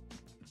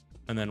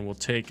 And then we'll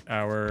take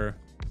our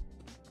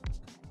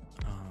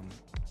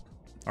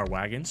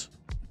wagons.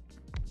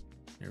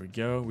 Here we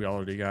go. We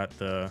already got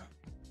the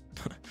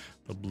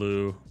the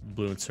blue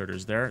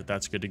inserters there.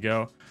 That's good to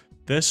go.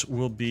 This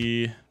will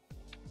be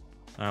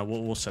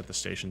we'll set the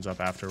stations up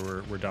after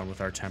we're done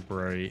with our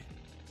temporary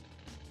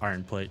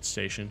iron plate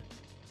station.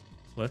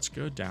 Let's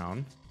go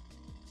down.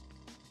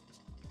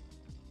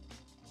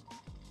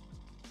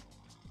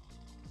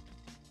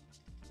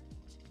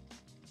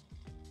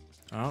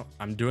 Oh,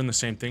 I'm doing the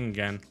same thing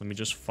again. Let me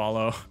just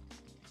follow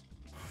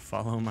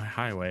my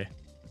highway.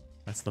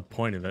 That's the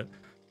point of it.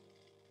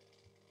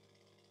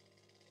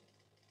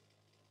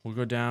 We'll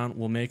go down.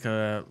 We'll make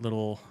a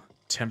little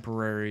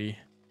temporary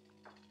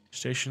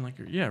station, like,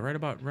 yeah, right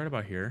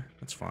about here.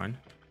 That's fine.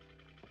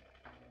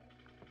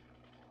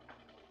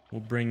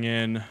 We'll bring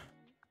in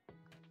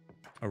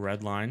a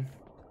red line,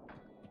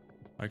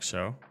 like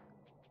so.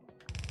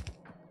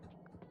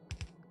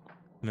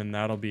 And then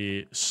that'll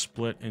be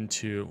split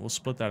into, we'll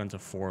split that into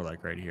 4,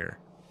 like right here.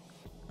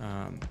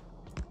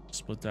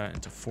 Split that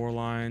into 4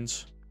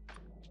 lines.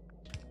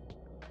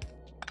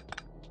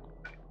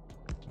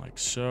 Like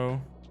so.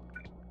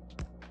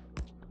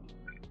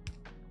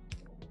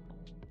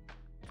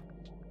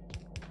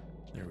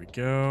 There we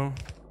go.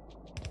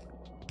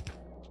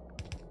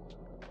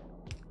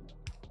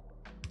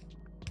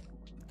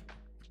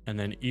 And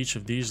then each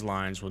of these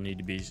lines will need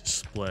to be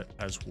split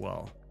as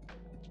well.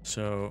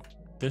 So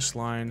this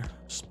line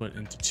split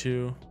into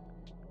 2.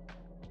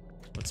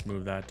 Let's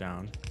move that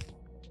down.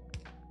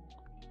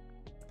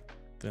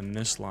 Then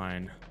this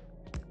line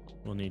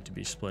will need to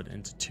be split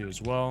into 2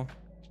 as well.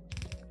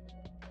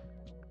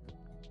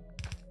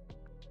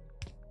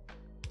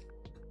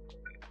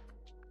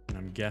 And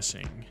I'm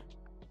guessing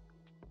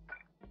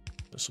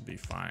this will be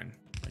fine,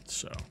 like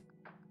so.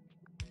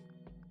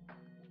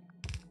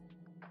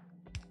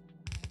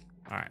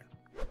 All right.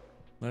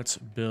 let's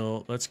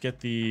get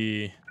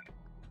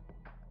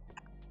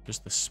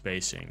just the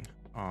spacing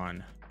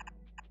on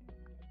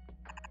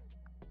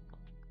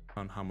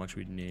how much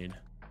we'd need.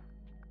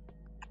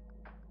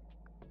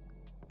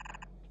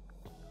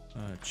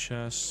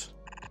 Chest.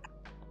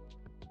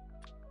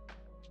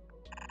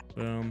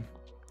 Boom.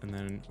 And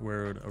then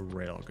where would a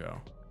rail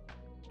go?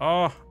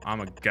 Oh,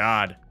 I'm a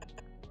god.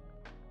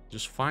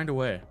 Just find a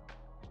way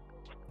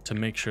to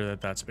make sure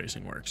that that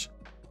spacing works.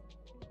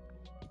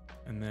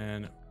 And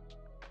then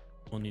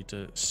we'll need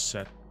to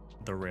set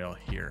the rail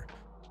here.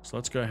 So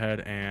let's go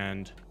ahead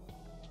and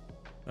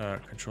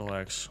Control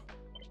X,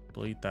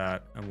 delete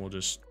that, and we'll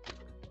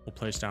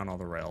place down all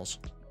the rails.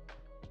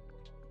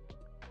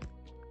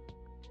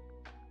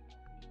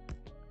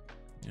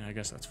 Yeah, I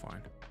guess that's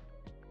fine.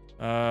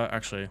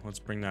 Actually, let's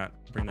bring that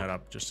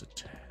up just a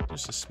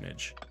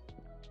smidge.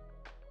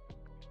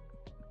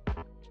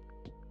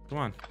 Come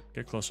on,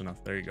 get close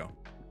enough. There you go.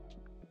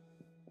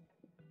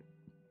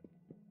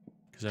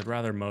 Because I'd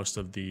rather most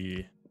of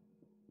the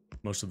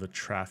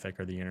traffic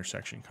or the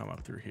intersection come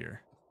up through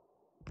here.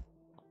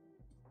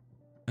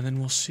 And then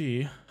we'll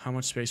see how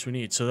much space we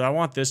need. So I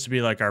want this to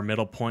be like our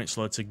middle point.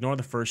 So let's ignore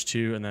the first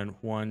two and then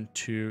 1,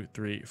 2,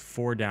 3,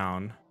 4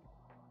 down.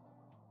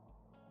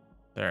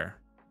 There.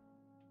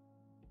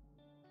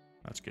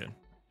 That's good.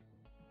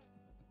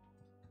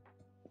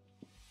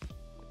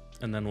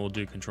 And then we'll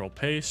do Control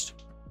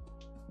Paste.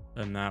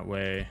 And that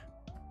way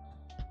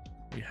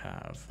we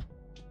have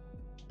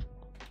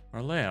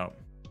our layout.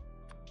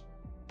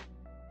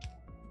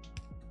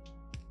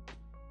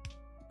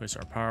 Place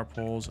our power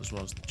poles as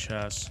well as the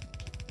chests.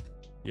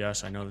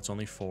 Yes, I know that's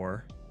only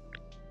 4,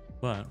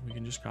 but we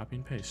can just copy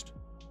and paste.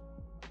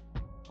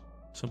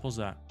 Simple as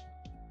that.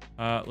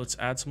 Let's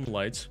add some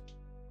lights.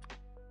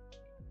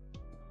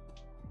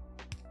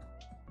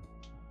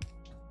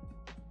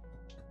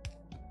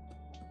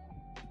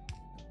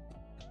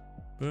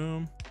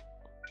 Boom.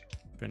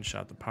 Finish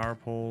out the power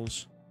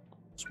poles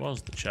as well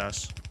as the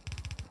chests.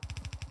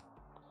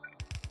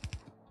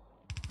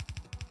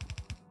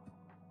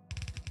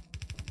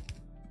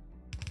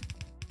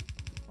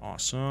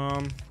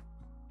 Awesome.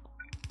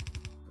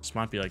 This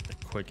might be like the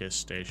quickest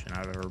station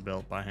I've ever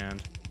built by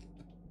hand.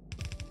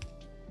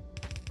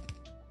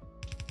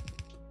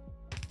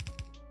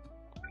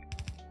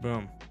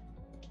 Boom.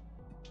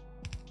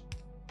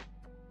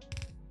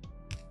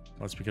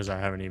 Well, that's because I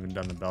haven't even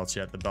done the belts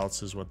yet. The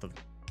belts is what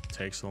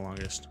takes the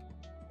longest.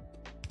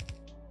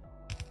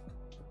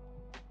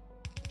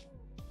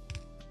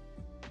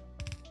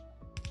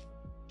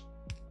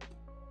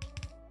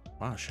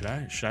 Wow, should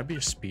I be a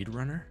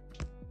speedrunner?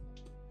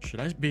 Should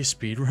I be a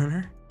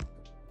speedrunner?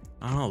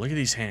 I don't know. Look at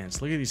these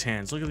hands. Look at these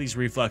hands. Look at these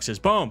reflexes.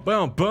 Boom,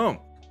 boom, boom.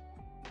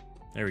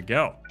 There we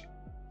go.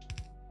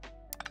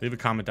 Leave a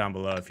comment down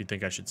below if you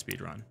think I should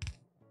speedrun.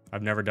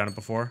 I've never done it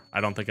before. I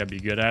don't think I'd be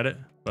good at it,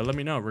 but let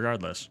me know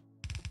regardless.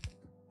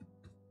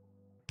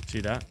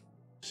 See that?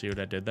 See what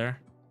I did there?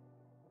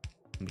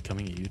 I'm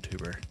becoming a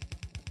YouTuber.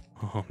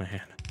 Oh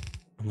man.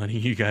 I'm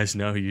letting you guys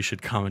know you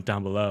should comment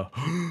down below.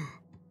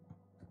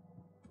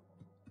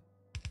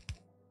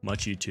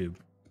 Much YouTube.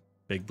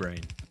 Big brain.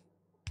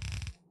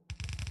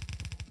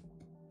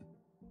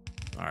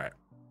 All right.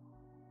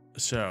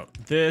 So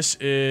this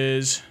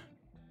is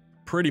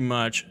pretty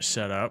much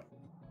set up.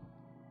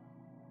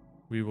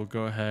 We will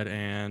go ahead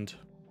and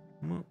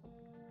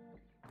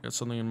got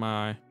something in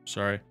my eye.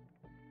 Sorry.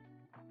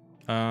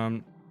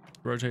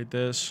 Rotate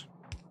this.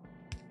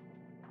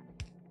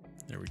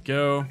 There we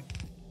go.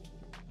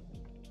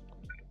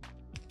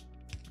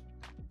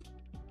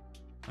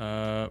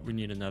 We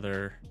need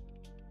another,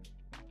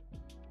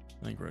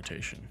 I think,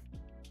 rotation.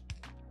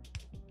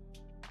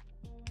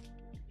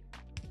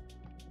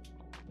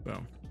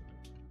 Boom.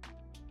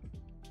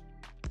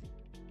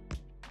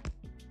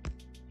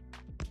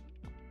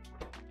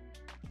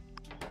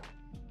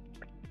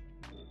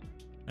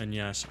 And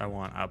yes, I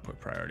want output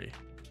priority.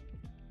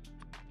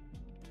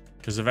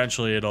 Because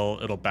eventually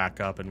it'll back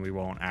up and we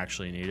won't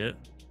actually need it.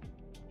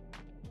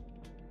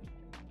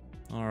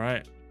 All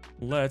right,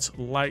 let's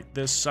light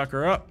this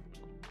sucker up.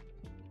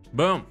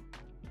 Boom.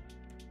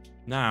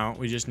 Now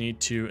we just need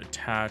to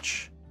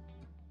attach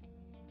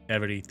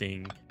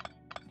everything.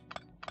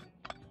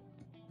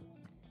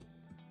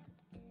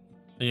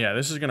 Yeah,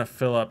 this is gonna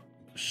fill up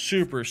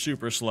super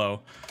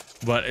slow,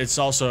 but it's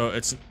also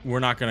we're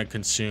not gonna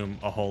consume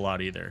a whole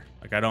lot either.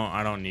 Like I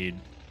don't need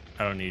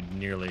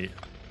nearly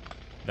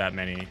that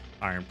many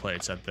iron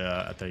plates at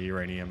the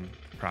uranium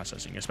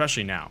processing,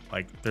 especially now.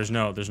 Like there's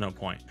no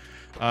point.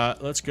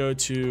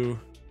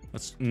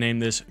 Let's name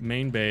this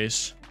main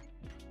base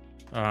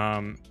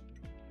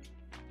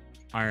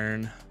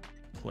iron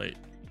plate.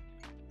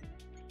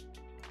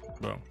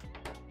 Boom.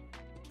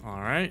 All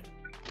right,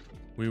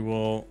 we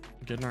will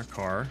get in our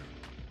car.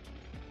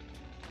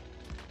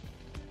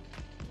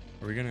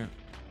 Are we gonna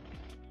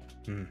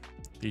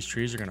these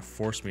trees are gonna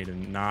force me to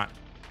not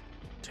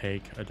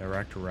take a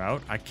direct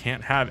route. I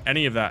can't have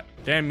any of that.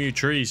 Damn you,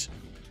 trees.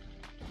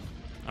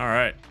 All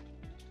right,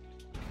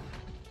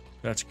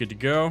 that's good to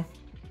go.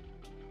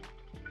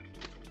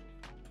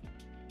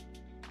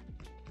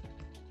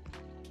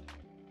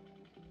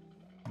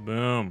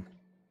 Boom.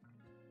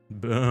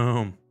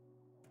 Boom.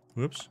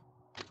 Whoops.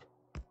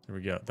 There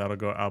we go. That'll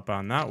go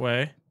outbound that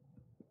way.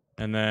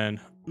 And then,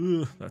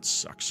 ooh, that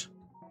sucks.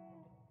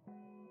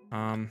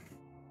 I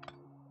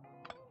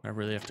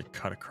really have to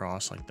cut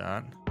across like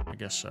that? I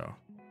guess so.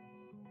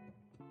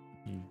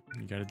 You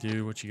gotta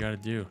do what you gotta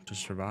do to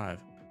survive.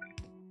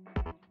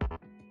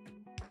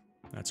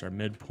 That's our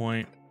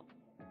midpoint.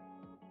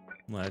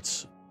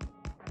 Let's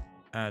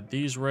add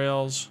these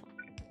rails,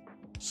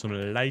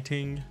 some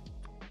lighting,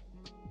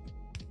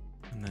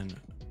 and then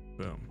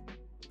boom.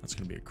 That's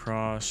gonna be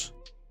across.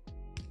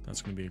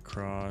 That's gonna be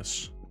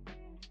across.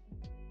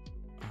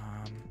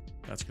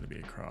 That's gonna be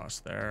across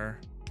there.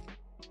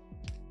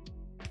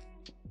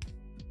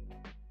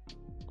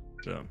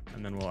 Boom.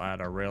 And then we'll add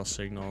our rail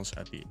signals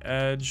at the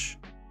edge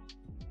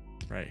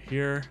right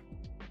here.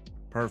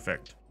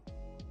 Perfect.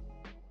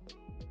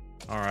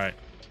 All right.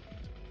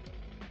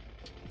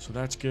 So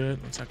that's good.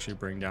 Let's actually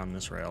bring down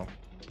this rail.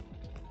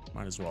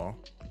 Might as well.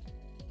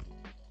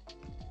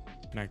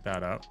 Connect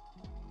that up.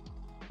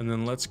 And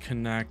then let's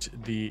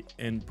connect the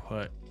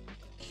input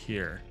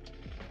here.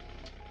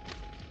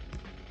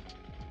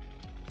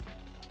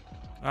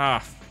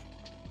 Ah.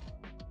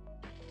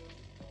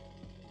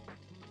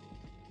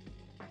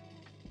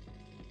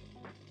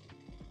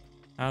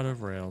 Out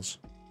of rails.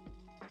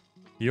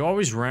 You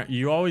always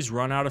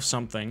run out of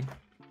something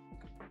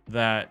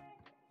that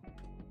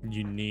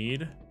you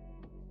need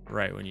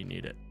right when you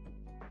need it.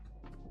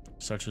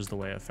 Such is the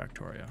way of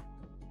Factorio.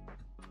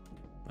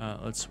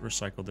 Let's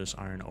recycle this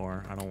iron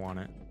ore. I don't want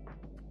it.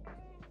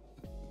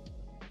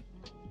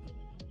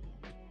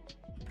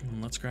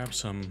 And let's grab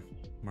some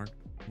Mark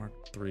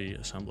III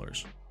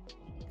assemblers.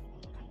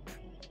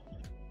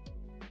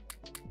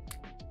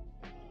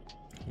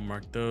 We'll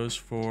mark those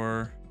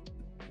for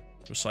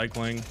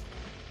recycling.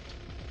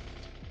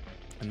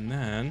 And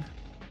then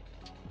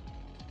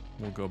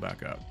we'll go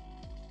back up.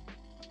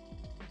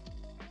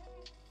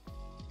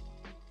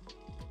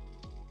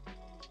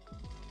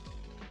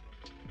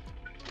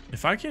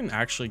 If I can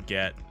actually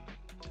get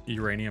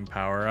uranium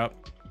power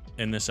up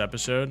in this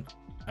episode,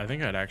 I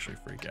think I'd actually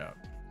freak out.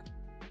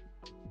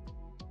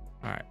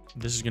 All right,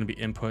 this is going to be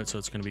input, so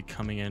it's going to be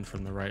coming in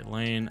from the right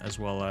lane as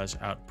well as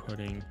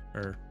outputting,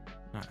 or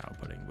not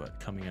outputting, but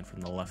coming in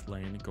from the left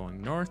lane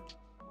going north.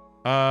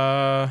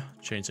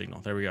 Chain signal.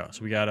 There we go.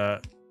 So we got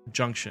a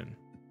junction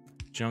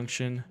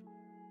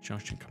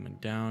coming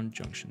down,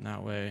 junction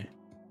that way.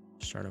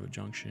 Start of a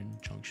junction,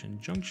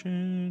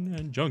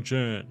 and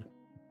junction.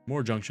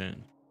 More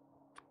junction.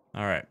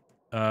 All right.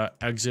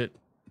 Exit.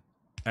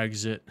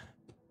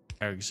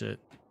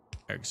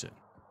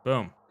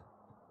 Boom.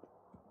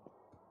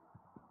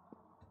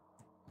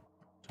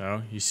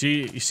 So you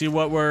see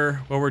what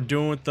we're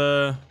doing with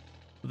the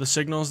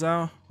signals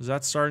now? Is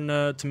that starting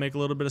to make a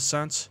little bit of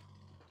sense?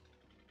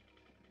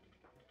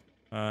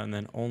 And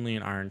then only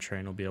an iron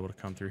train will be able to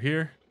come through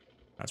here.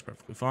 That's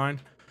perfectly fine.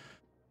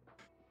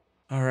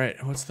 All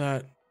right, what's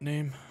that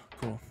name?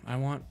 Cool. I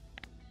want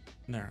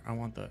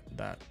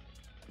that.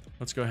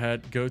 Let's go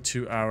ahead, go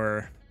to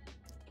our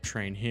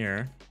train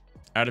here.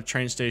 Out of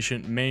train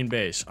station, main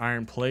base,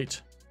 iron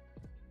plate.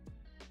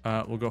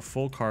 We'll go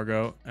full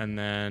cargo and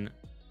then,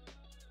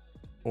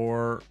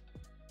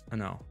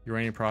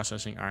 uranium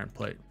processing, iron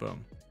plate,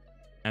 boom.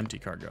 Empty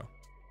cargo.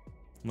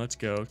 Let's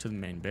go to the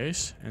main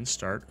base and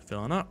start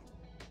filling up.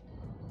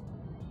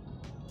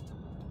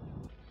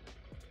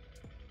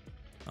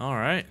 All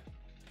right.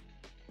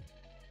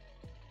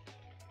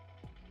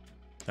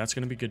 That's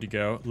going to be good to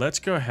go. Let's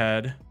go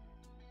ahead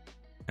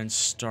and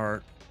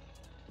start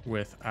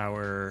with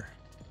our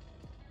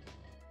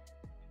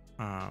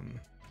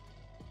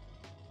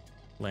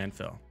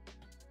landfill.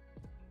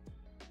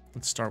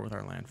 Let's start with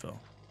our landfill.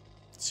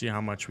 See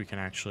how much we can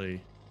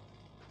actually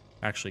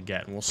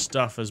get, and we'll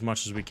stuff as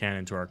much as we can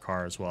into our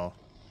car as well.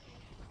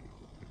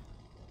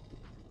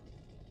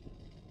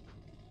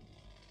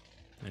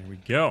 There we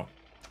go.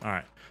 All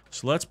right,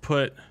 so let's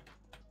put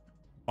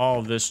all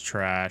of this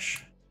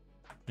trash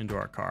into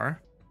our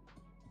car.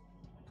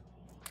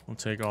 We'll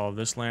take all of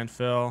this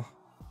landfill,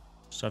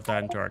 stuff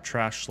that into our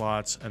trash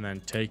slots, and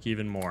then take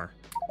even more.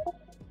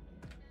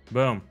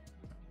 Boom.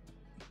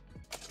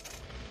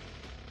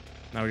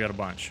 Now we got a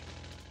bunch.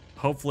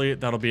 Hopefully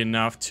that'll be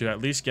enough to at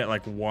least get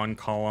like one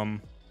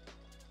column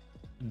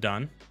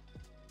done.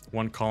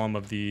 One column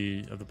of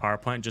the power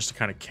plant, just to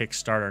kind of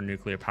kickstart our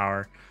nuclear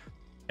power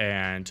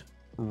and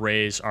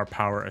raise our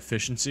power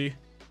efficiency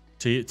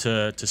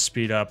to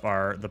speed up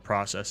the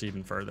process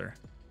even further.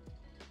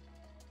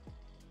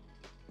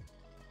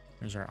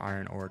 There's our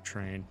iron ore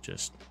train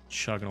just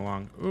chugging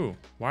along. Ooh,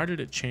 why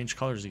did it change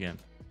colors again?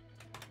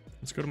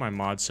 Let's go to my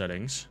mod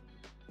settings.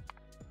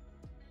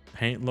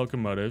 Paint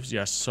locomotives.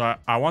 Yes, so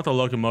I want the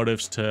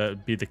locomotives to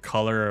be the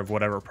color of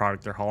whatever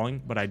product they're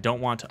hauling, but I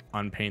don't want to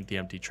unpaint the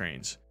empty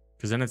trains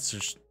because then it's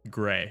just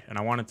gray, and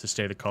I want it to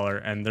stay the color,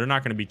 and they're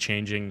not going to be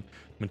changing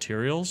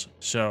materials,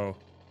 so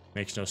it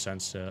makes no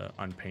sense to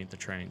unpaint the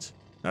trains.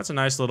 That's a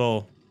nice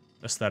little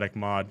aesthetic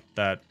mod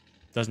that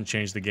doesn't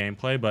change the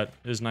gameplay, but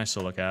is nice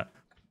to look at.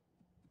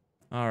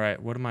 All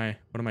right, what am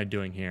I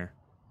doing here?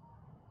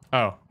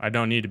 Oh, I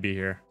don't need to be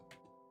here.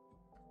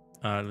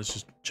 Let's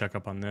just check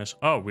up on this.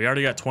 Oh, we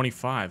already got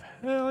 25.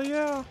 Hell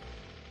yeah.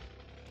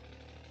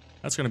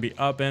 That's gonna be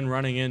up and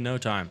running in no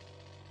time.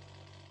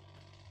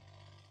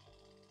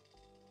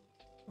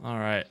 All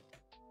right.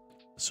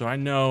 So I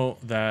know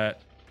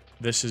that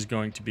this is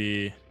going to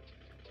be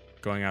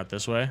going out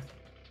this way.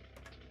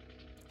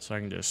 So I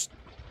can just,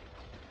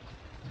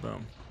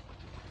 boom.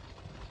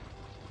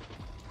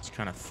 Just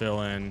kind of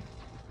fill in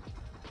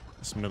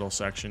this middle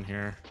section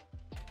here.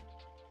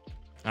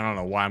 I don't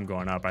know why I'm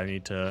going up. I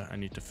need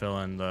to fill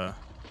in the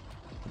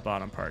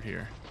bottom part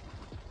here.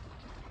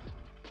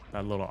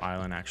 That little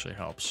island actually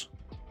helps.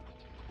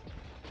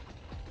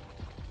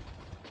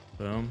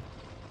 Boom.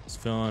 Let's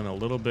fill in a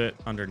little bit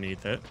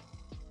underneath it.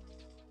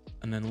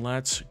 And then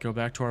let's go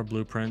back to our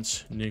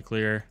blueprints,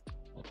 nuclear,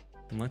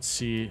 and let's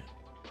see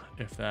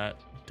if that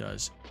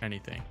does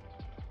anything.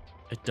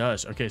 It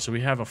does. Okay, so we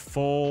have a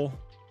full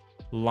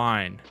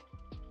line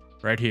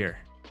right here.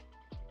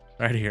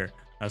 Right here.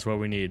 That's what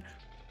we need.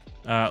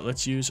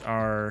 Let's use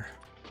our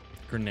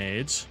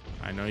grenades.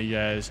 I know you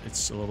guys,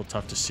 it's a little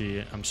tough to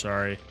see. I'm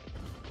sorry.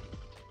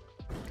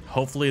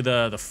 Hopefully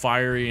the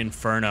fiery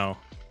inferno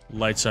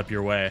lights up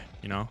your way,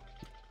 you know?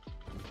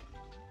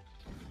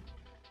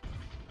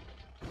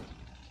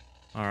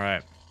 All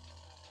right.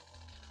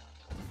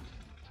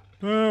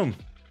 Boom.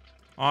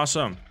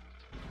 Awesome.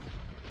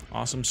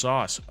 Awesome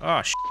sauce.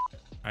 Oh,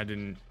 I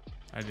didn't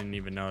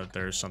even know that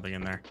there's something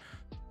in there.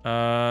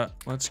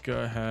 Let's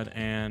go ahead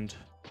and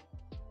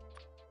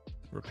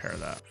repair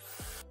that.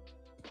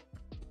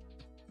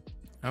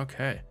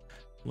 Okay.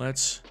 Where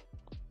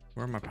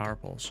are my power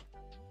poles?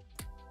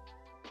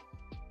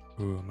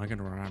 Ooh, am I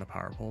gonna run out of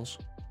power poles?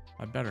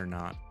 I better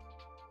not.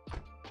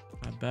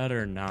 I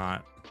better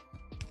not.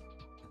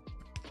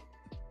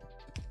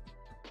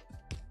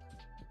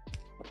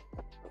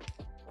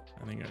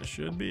 I think I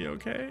should be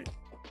okay.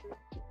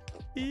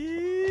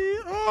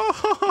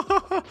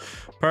 Oh,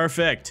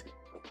 perfect.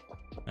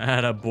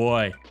 Atta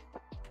boy.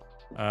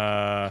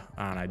 And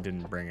I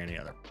didn't bring any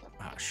other.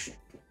 Gosh.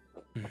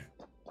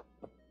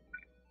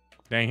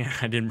 Dang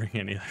it, I didn't bring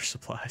any other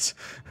supplies.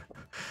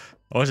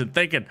 I wasn't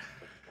thinking.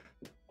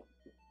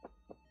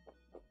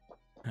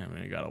 And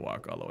we gotta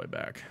walk all the way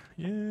back.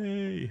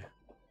 Yay.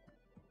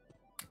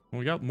 Well,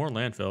 we got more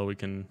landfill. We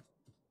can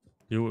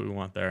do what we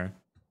want there.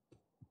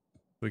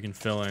 We can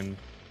fill in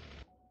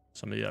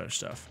some of the other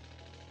stuff.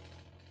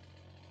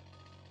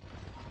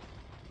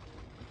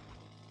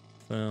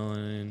 Fill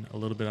in a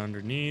little bit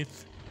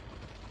underneath.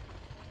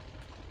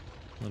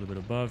 A little bit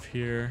above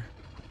here.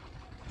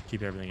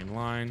 Keep everything in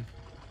line.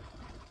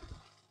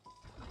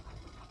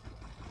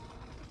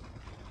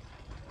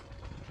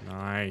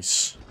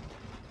 Nice.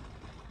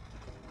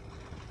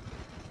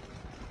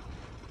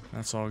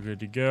 That's all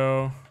good to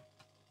go.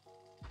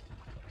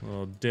 A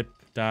little dip,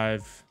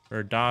 dive,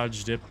 or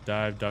dodge, dip,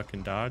 dive, duck,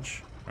 and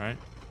dodge, right?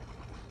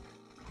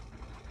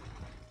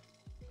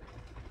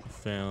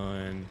 Fill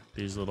in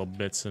these little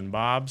bits and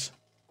bobs.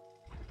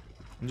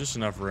 And just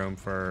enough room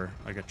for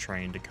like a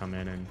train to come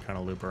in and kind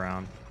of loop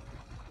around.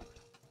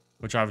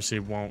 Which obviously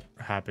won't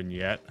happen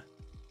yet.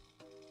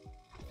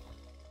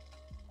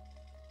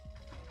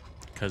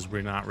 Because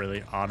we're not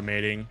really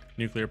automating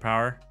nuclear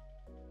power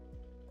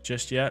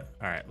just yet.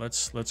 All right,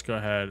 let's go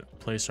ahead,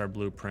 place our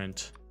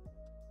blueprint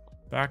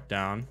back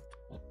down.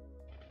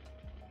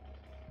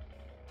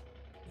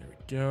 There we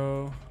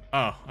go.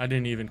 Oh, I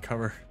didn't even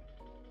cover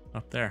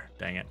up there.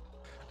 Dang it.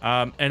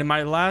 And in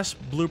my last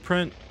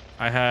blueprint,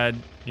 I had,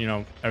 you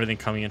know, everything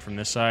coming in from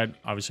this side.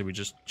 Obviously, we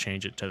just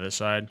change it to this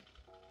side.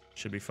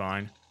 Should be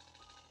fine.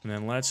 And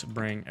then let's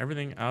bring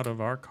everything out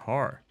of our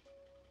car.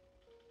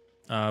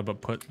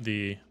 But put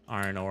the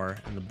iron ore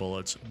and the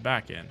bullets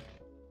back in.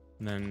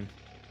 And then,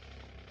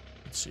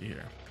 let's see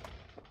here.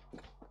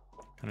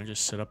 Kind of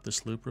just set up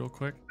this loop real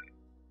quick.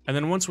 And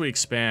then once we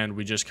expand,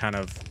 we just kind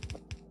of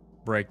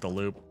break the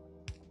loop.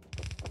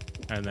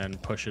 And then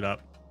push it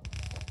up.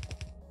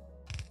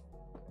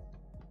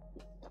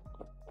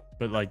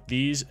 But like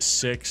these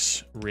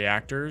 6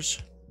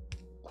 reactors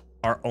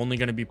are only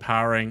going to be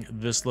powering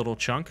this little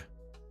chunk.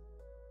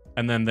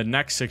 And then the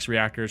next 6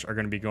 reactors are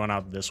going to be going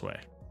out this way.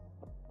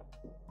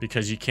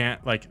 Because you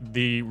can't, like,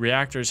 the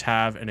reactors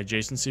have an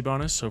adjacency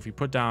bonus. So if you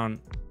put down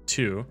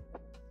 2,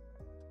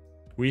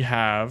 we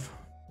have,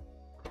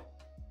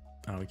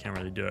 oh, we can't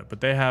really do it, but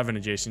they have an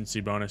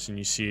adjacency bonus. And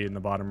you see in the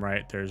bottom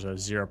right, there's a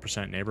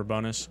 0% neighbor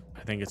bonus.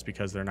 I think it's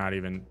because they're not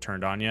even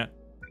turned on yet.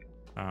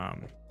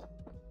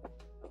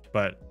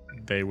 But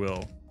they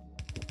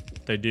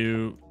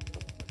do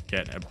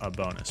get a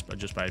bonus, but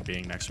just by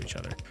being next to each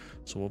other.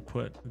 So we'll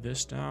put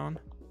this down.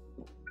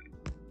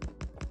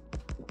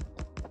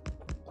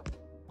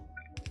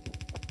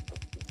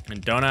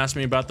 And don't ask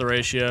me about the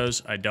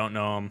ratios. I don't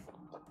know them.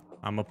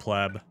 I'm a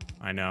pleb.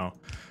 I know.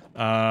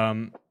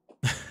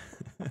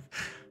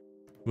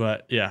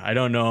 But yeah, I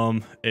don't know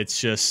them.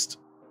 It's just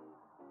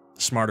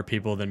smarter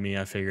people than me.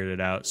 I figured it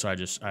out. So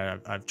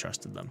I've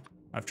trusted them.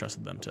 I've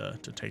trusted them to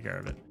take care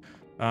of it.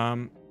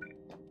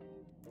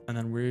 And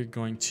then we're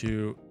going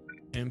to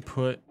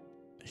input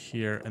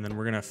here, and then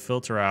we're going to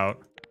filter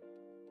out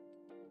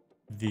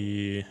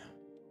the,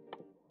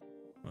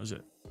 what was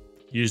it?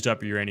 Used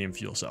up uranium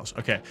fuel cells.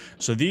 Okay,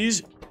 so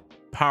these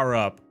power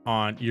up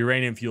on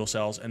uranium fuel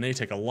cells, and they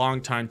take a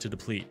long time to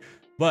deplete,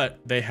 but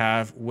they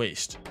have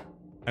waste.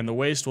 And the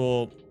waste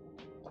will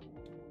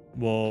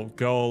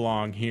go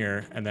along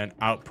here and then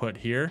output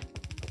here.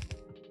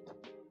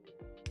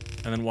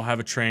 And then we'll have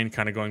a train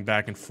kind of going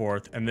back and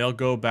forth, and they'll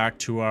go back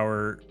to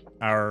our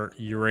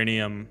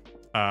uranium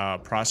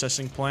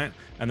processing plant.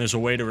 And there's a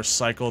way to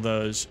recycle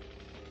those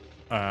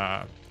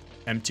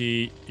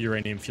empty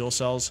uranium fuel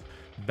cells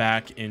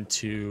back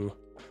into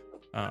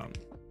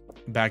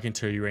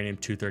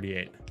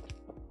uranium-238.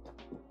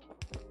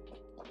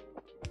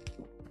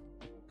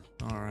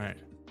 All right,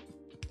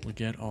 we'll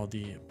get all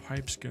the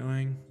pipes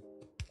going.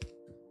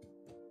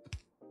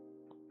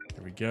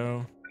 There we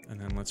go. And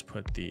then let's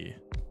put the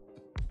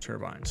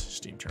turbines,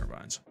 steam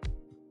turbines.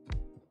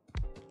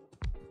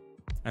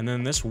 And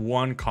then this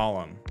one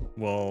column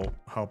will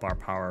help our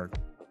power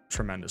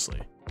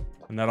tremendously.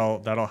 And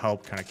that'll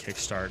help kind of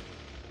kickstart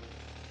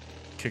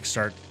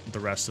the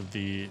rest of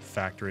the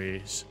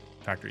factory's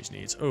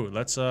needs. Oh,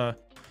 let's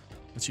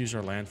use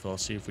our landfill,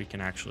 see if we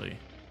can actually.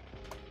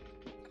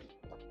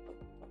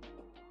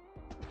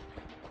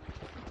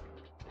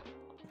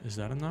 Is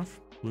that enough?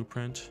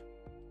 Blueprint.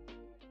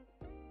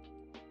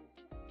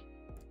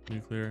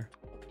 Nuclear.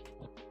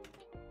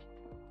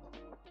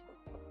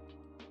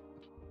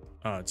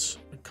 Oh, it's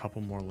a couple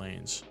more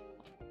lanes.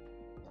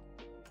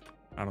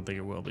 I don't think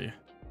it will be.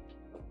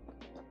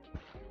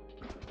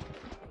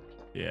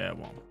 Yeah, it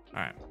won't.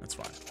 All right, that's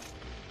fine.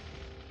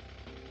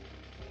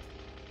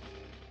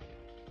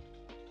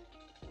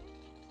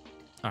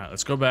 All right,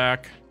 let's go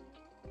back,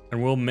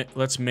 and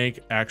let's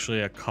make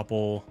actually a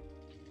couple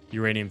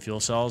uranium fuel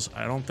cells.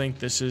 I don't think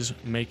this is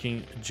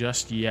making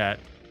just yet.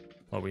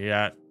 What we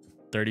at?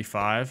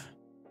 35.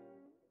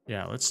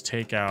 Yeah, let's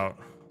take out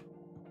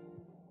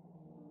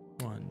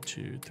 1,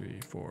 2, 3,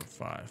 4,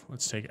 5.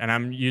 Let's take, and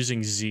I'm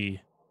using the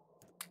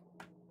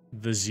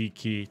Z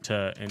key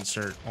to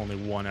insert only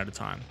one at a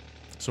time.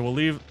 So we'll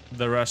leave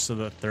the rest of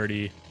the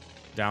 30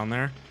 down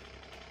there,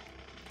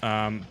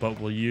 but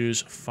we'll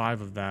use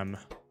 5 of them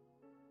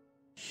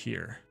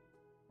here.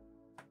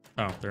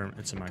 Oh,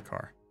 it's in my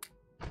car.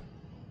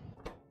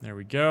 There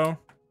we go.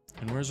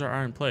 And where's our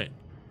iron plate?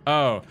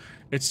 Oh,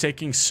 it's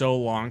taking so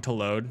long to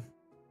load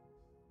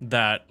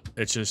that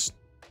it's just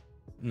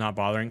not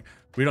bothering.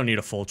 We don't need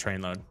a full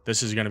train load.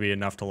 This is going to be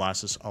enough to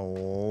last us a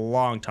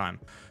long time.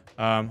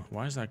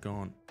 Why is that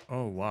going?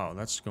 Oh, wow.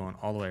 That's going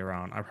all the way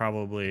around. I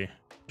probably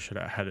should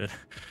have added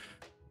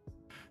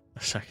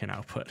a second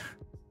output.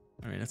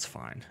 I mean, it's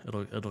fine.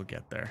 It'll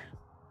get there.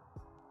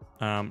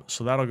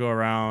 So that'll go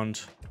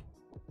around.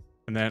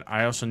 And then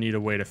I also need a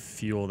way to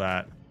fuel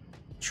that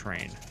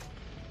train.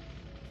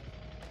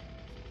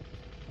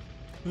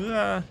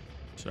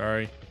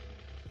 Sorry.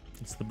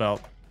 It's the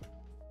belt.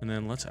 And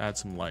then let's add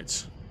some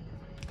lights.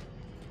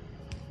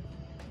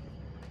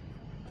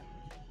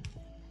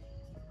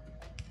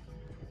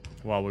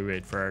 While we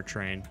wait for our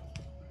train.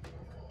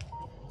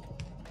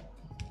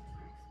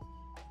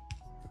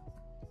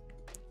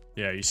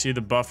 Yeah, you see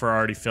the buffer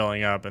already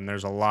filling up, and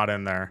there's a lot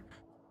in there.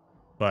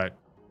 But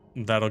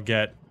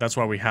that's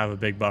why we have a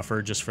big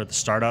buffer just for the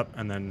startup,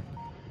 and then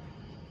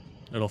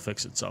it'll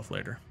fix itself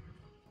later.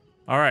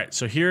 All right,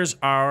 so here's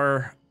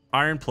our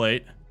iron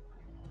plate.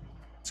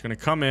 It's gonna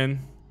come in.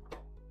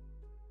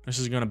 This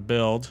is gonna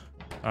build.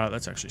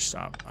 Let's actually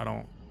stop. I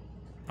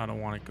don't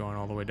want it going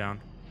all the way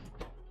down.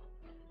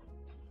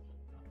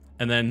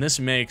 And then this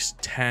makes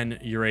 10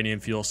 uranium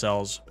fuel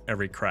cells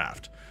every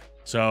craft.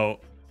 So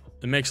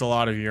it makes a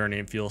lot of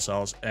uranium fuel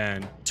cells,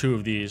 and 2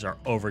 of these are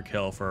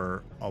overkill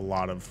for a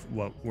lot of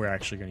what we're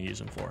actually going to use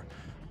them for.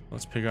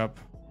 Let's pick up.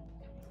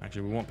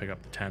 Actually, we won't pick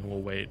up the 10.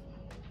 We'll wait.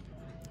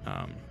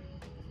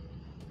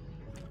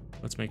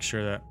 Let's make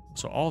sure that.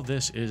 So all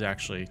this is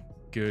actually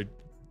good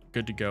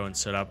to go and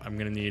set up. I'm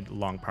going to need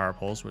long power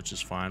poles, which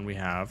is fine. We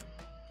have.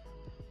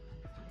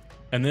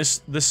 And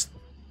this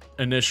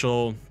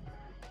initial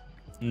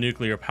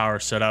nuclear power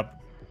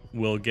setup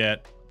will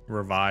get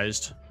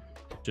revised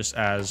just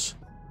as,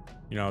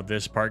 you know,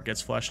 this part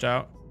gets fleshed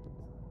out.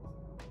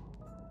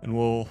 And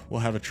we'll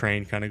have a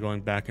train kind of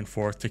going back and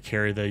forth to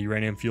carry the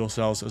uranium fuel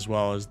cells as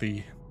well as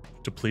the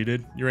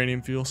depleted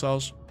uranium fuel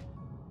cells.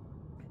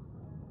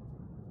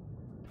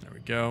 There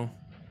we go.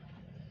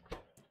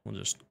 We'll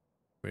just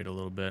wait a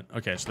little bit.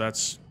 Okay, so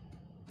that's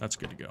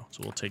good to go.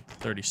 So we'll take the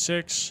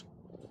 36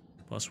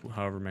 plus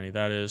however many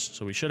that is.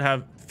 So we should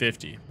have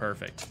 50.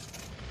 Perfect.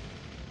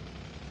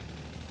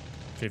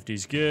 50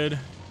 is good.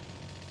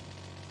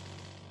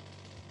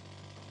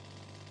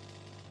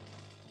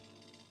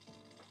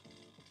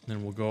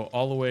 Then we'll go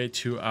all the way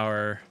to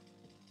our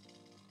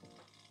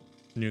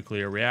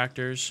nuclear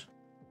reactors.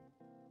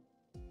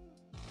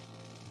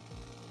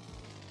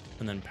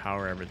 And then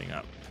power everything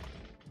up.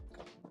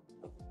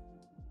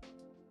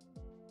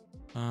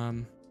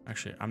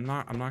 Actually, I'm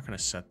not going to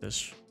set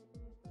this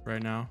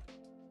right now.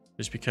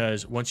 is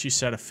because once you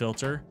set a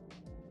filter,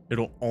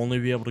 it'll only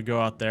be able to go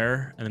out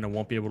there, and then it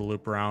won't be able to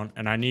loop around.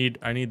 And I need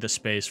the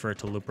space for it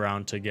to loop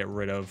around to get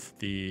rid of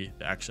the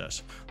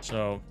excess.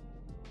 So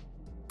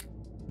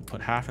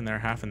put half in there,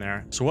 half in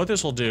there. So what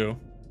this will do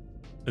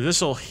is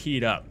this will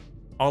heat up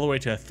all the way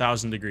to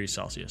 1,000 degrees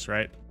Celsius,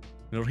 right?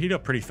 It'll heat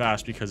up pretty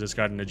fast because it's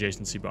got an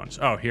adjacency bonus.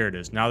 Oh, here it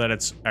is. Now that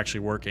it's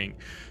actually working.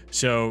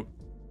 So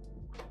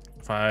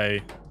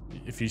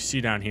if you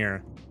see down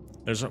here,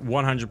 there's a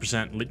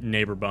 100%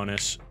 neighbor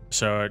bonus.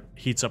 So it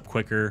heats up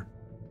quicker,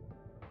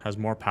 has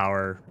more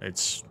power.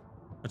 It's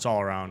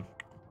all around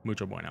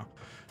mucho bueno.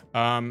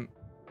 And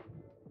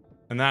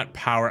that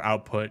power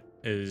output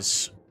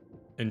is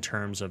in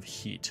terms of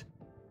heat.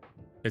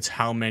 It's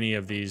how many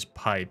of these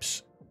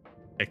pipes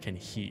it can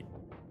heat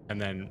and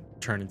then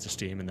turn into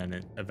steam, and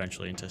then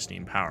eventually into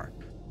steam power.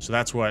 So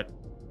that's what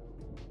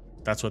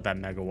that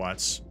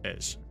megawatts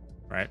is,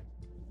 right?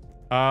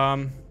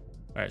 All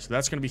right, so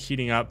that's going to be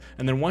heating up,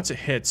 and then once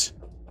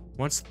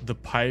the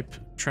pipe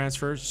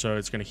transfers, so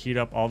it's going to heat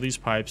up all these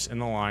pipes in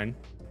the line.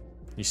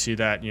 You see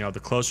that, you know, the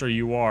closer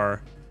you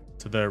are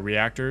to the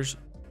reactors,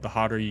 the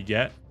hotter you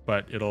get,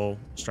 but it'll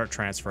start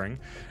transferring,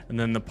 and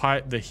then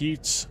the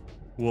heats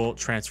will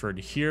transfer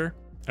to here.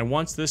 And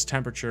once this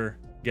temperature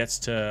gets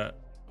to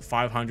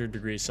 500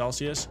 degrees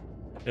Celsius,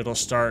 it'll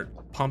start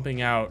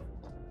pumping out,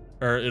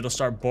 or it'll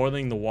start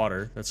boiling the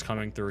water that's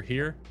coming through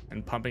here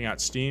and pumping out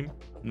steam,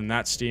 and then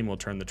that steam will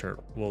turn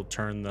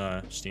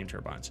the steam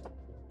turbines.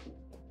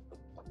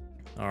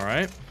 All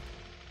right,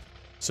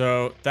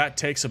 so that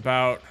takes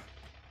about,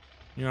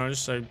 you know,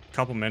 just a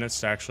couple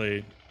minutes to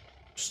actually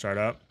start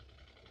up.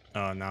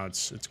 Now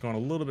it's going a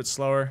little bit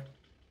slower,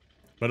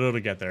 but it'll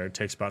get there. It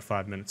takes about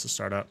 5 minutes to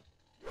start up.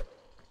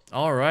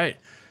 All right,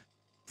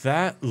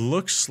 that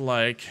looks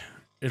like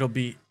it'll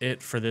be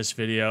it for this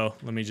video.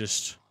 Let me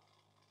just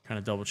kind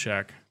of double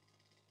check.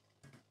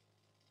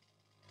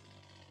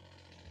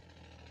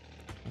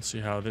 Let's see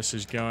how this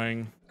is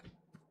going.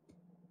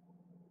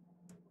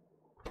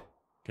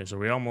 Okay, so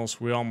we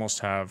almost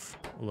have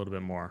a little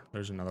bit more.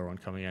 There's another one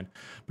coming in.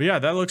 But yeah,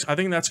 I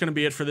think that's going to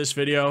be it for this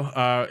video.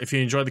 If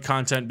you enjoyed the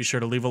content, be sure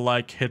to leave a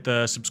like, hit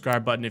the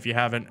subscribe button if you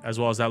haven't, as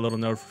well as that little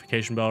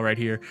notification bell right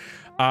here.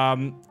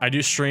 I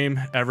do stream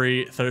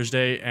every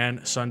Thursday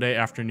and Sunday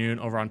afternoon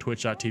over on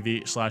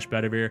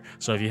twitch.tv/Bedivere.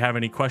 So if you have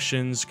any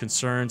questions,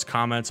 concerns,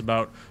 comments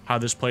about how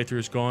this playthrough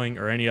is going,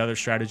 or any other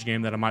strategy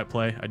game that I might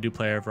play, I do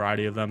play a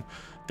variety of them.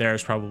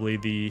 There's probably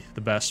the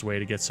best way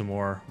to get some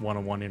more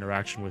one-on-one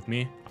interaction with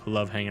me. I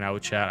love hanging out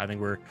with chat. I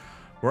think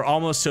we're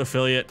almost to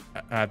affiliate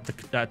at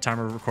that time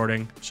of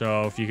recording.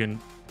 So if you can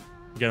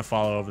get a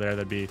follow over there,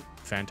 that'd be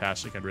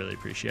fantastic. I'd really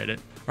appreciate it.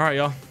 All right,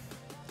 y'all.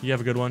 You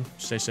have a good one.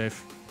 Stay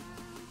safe.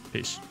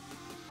 Peace.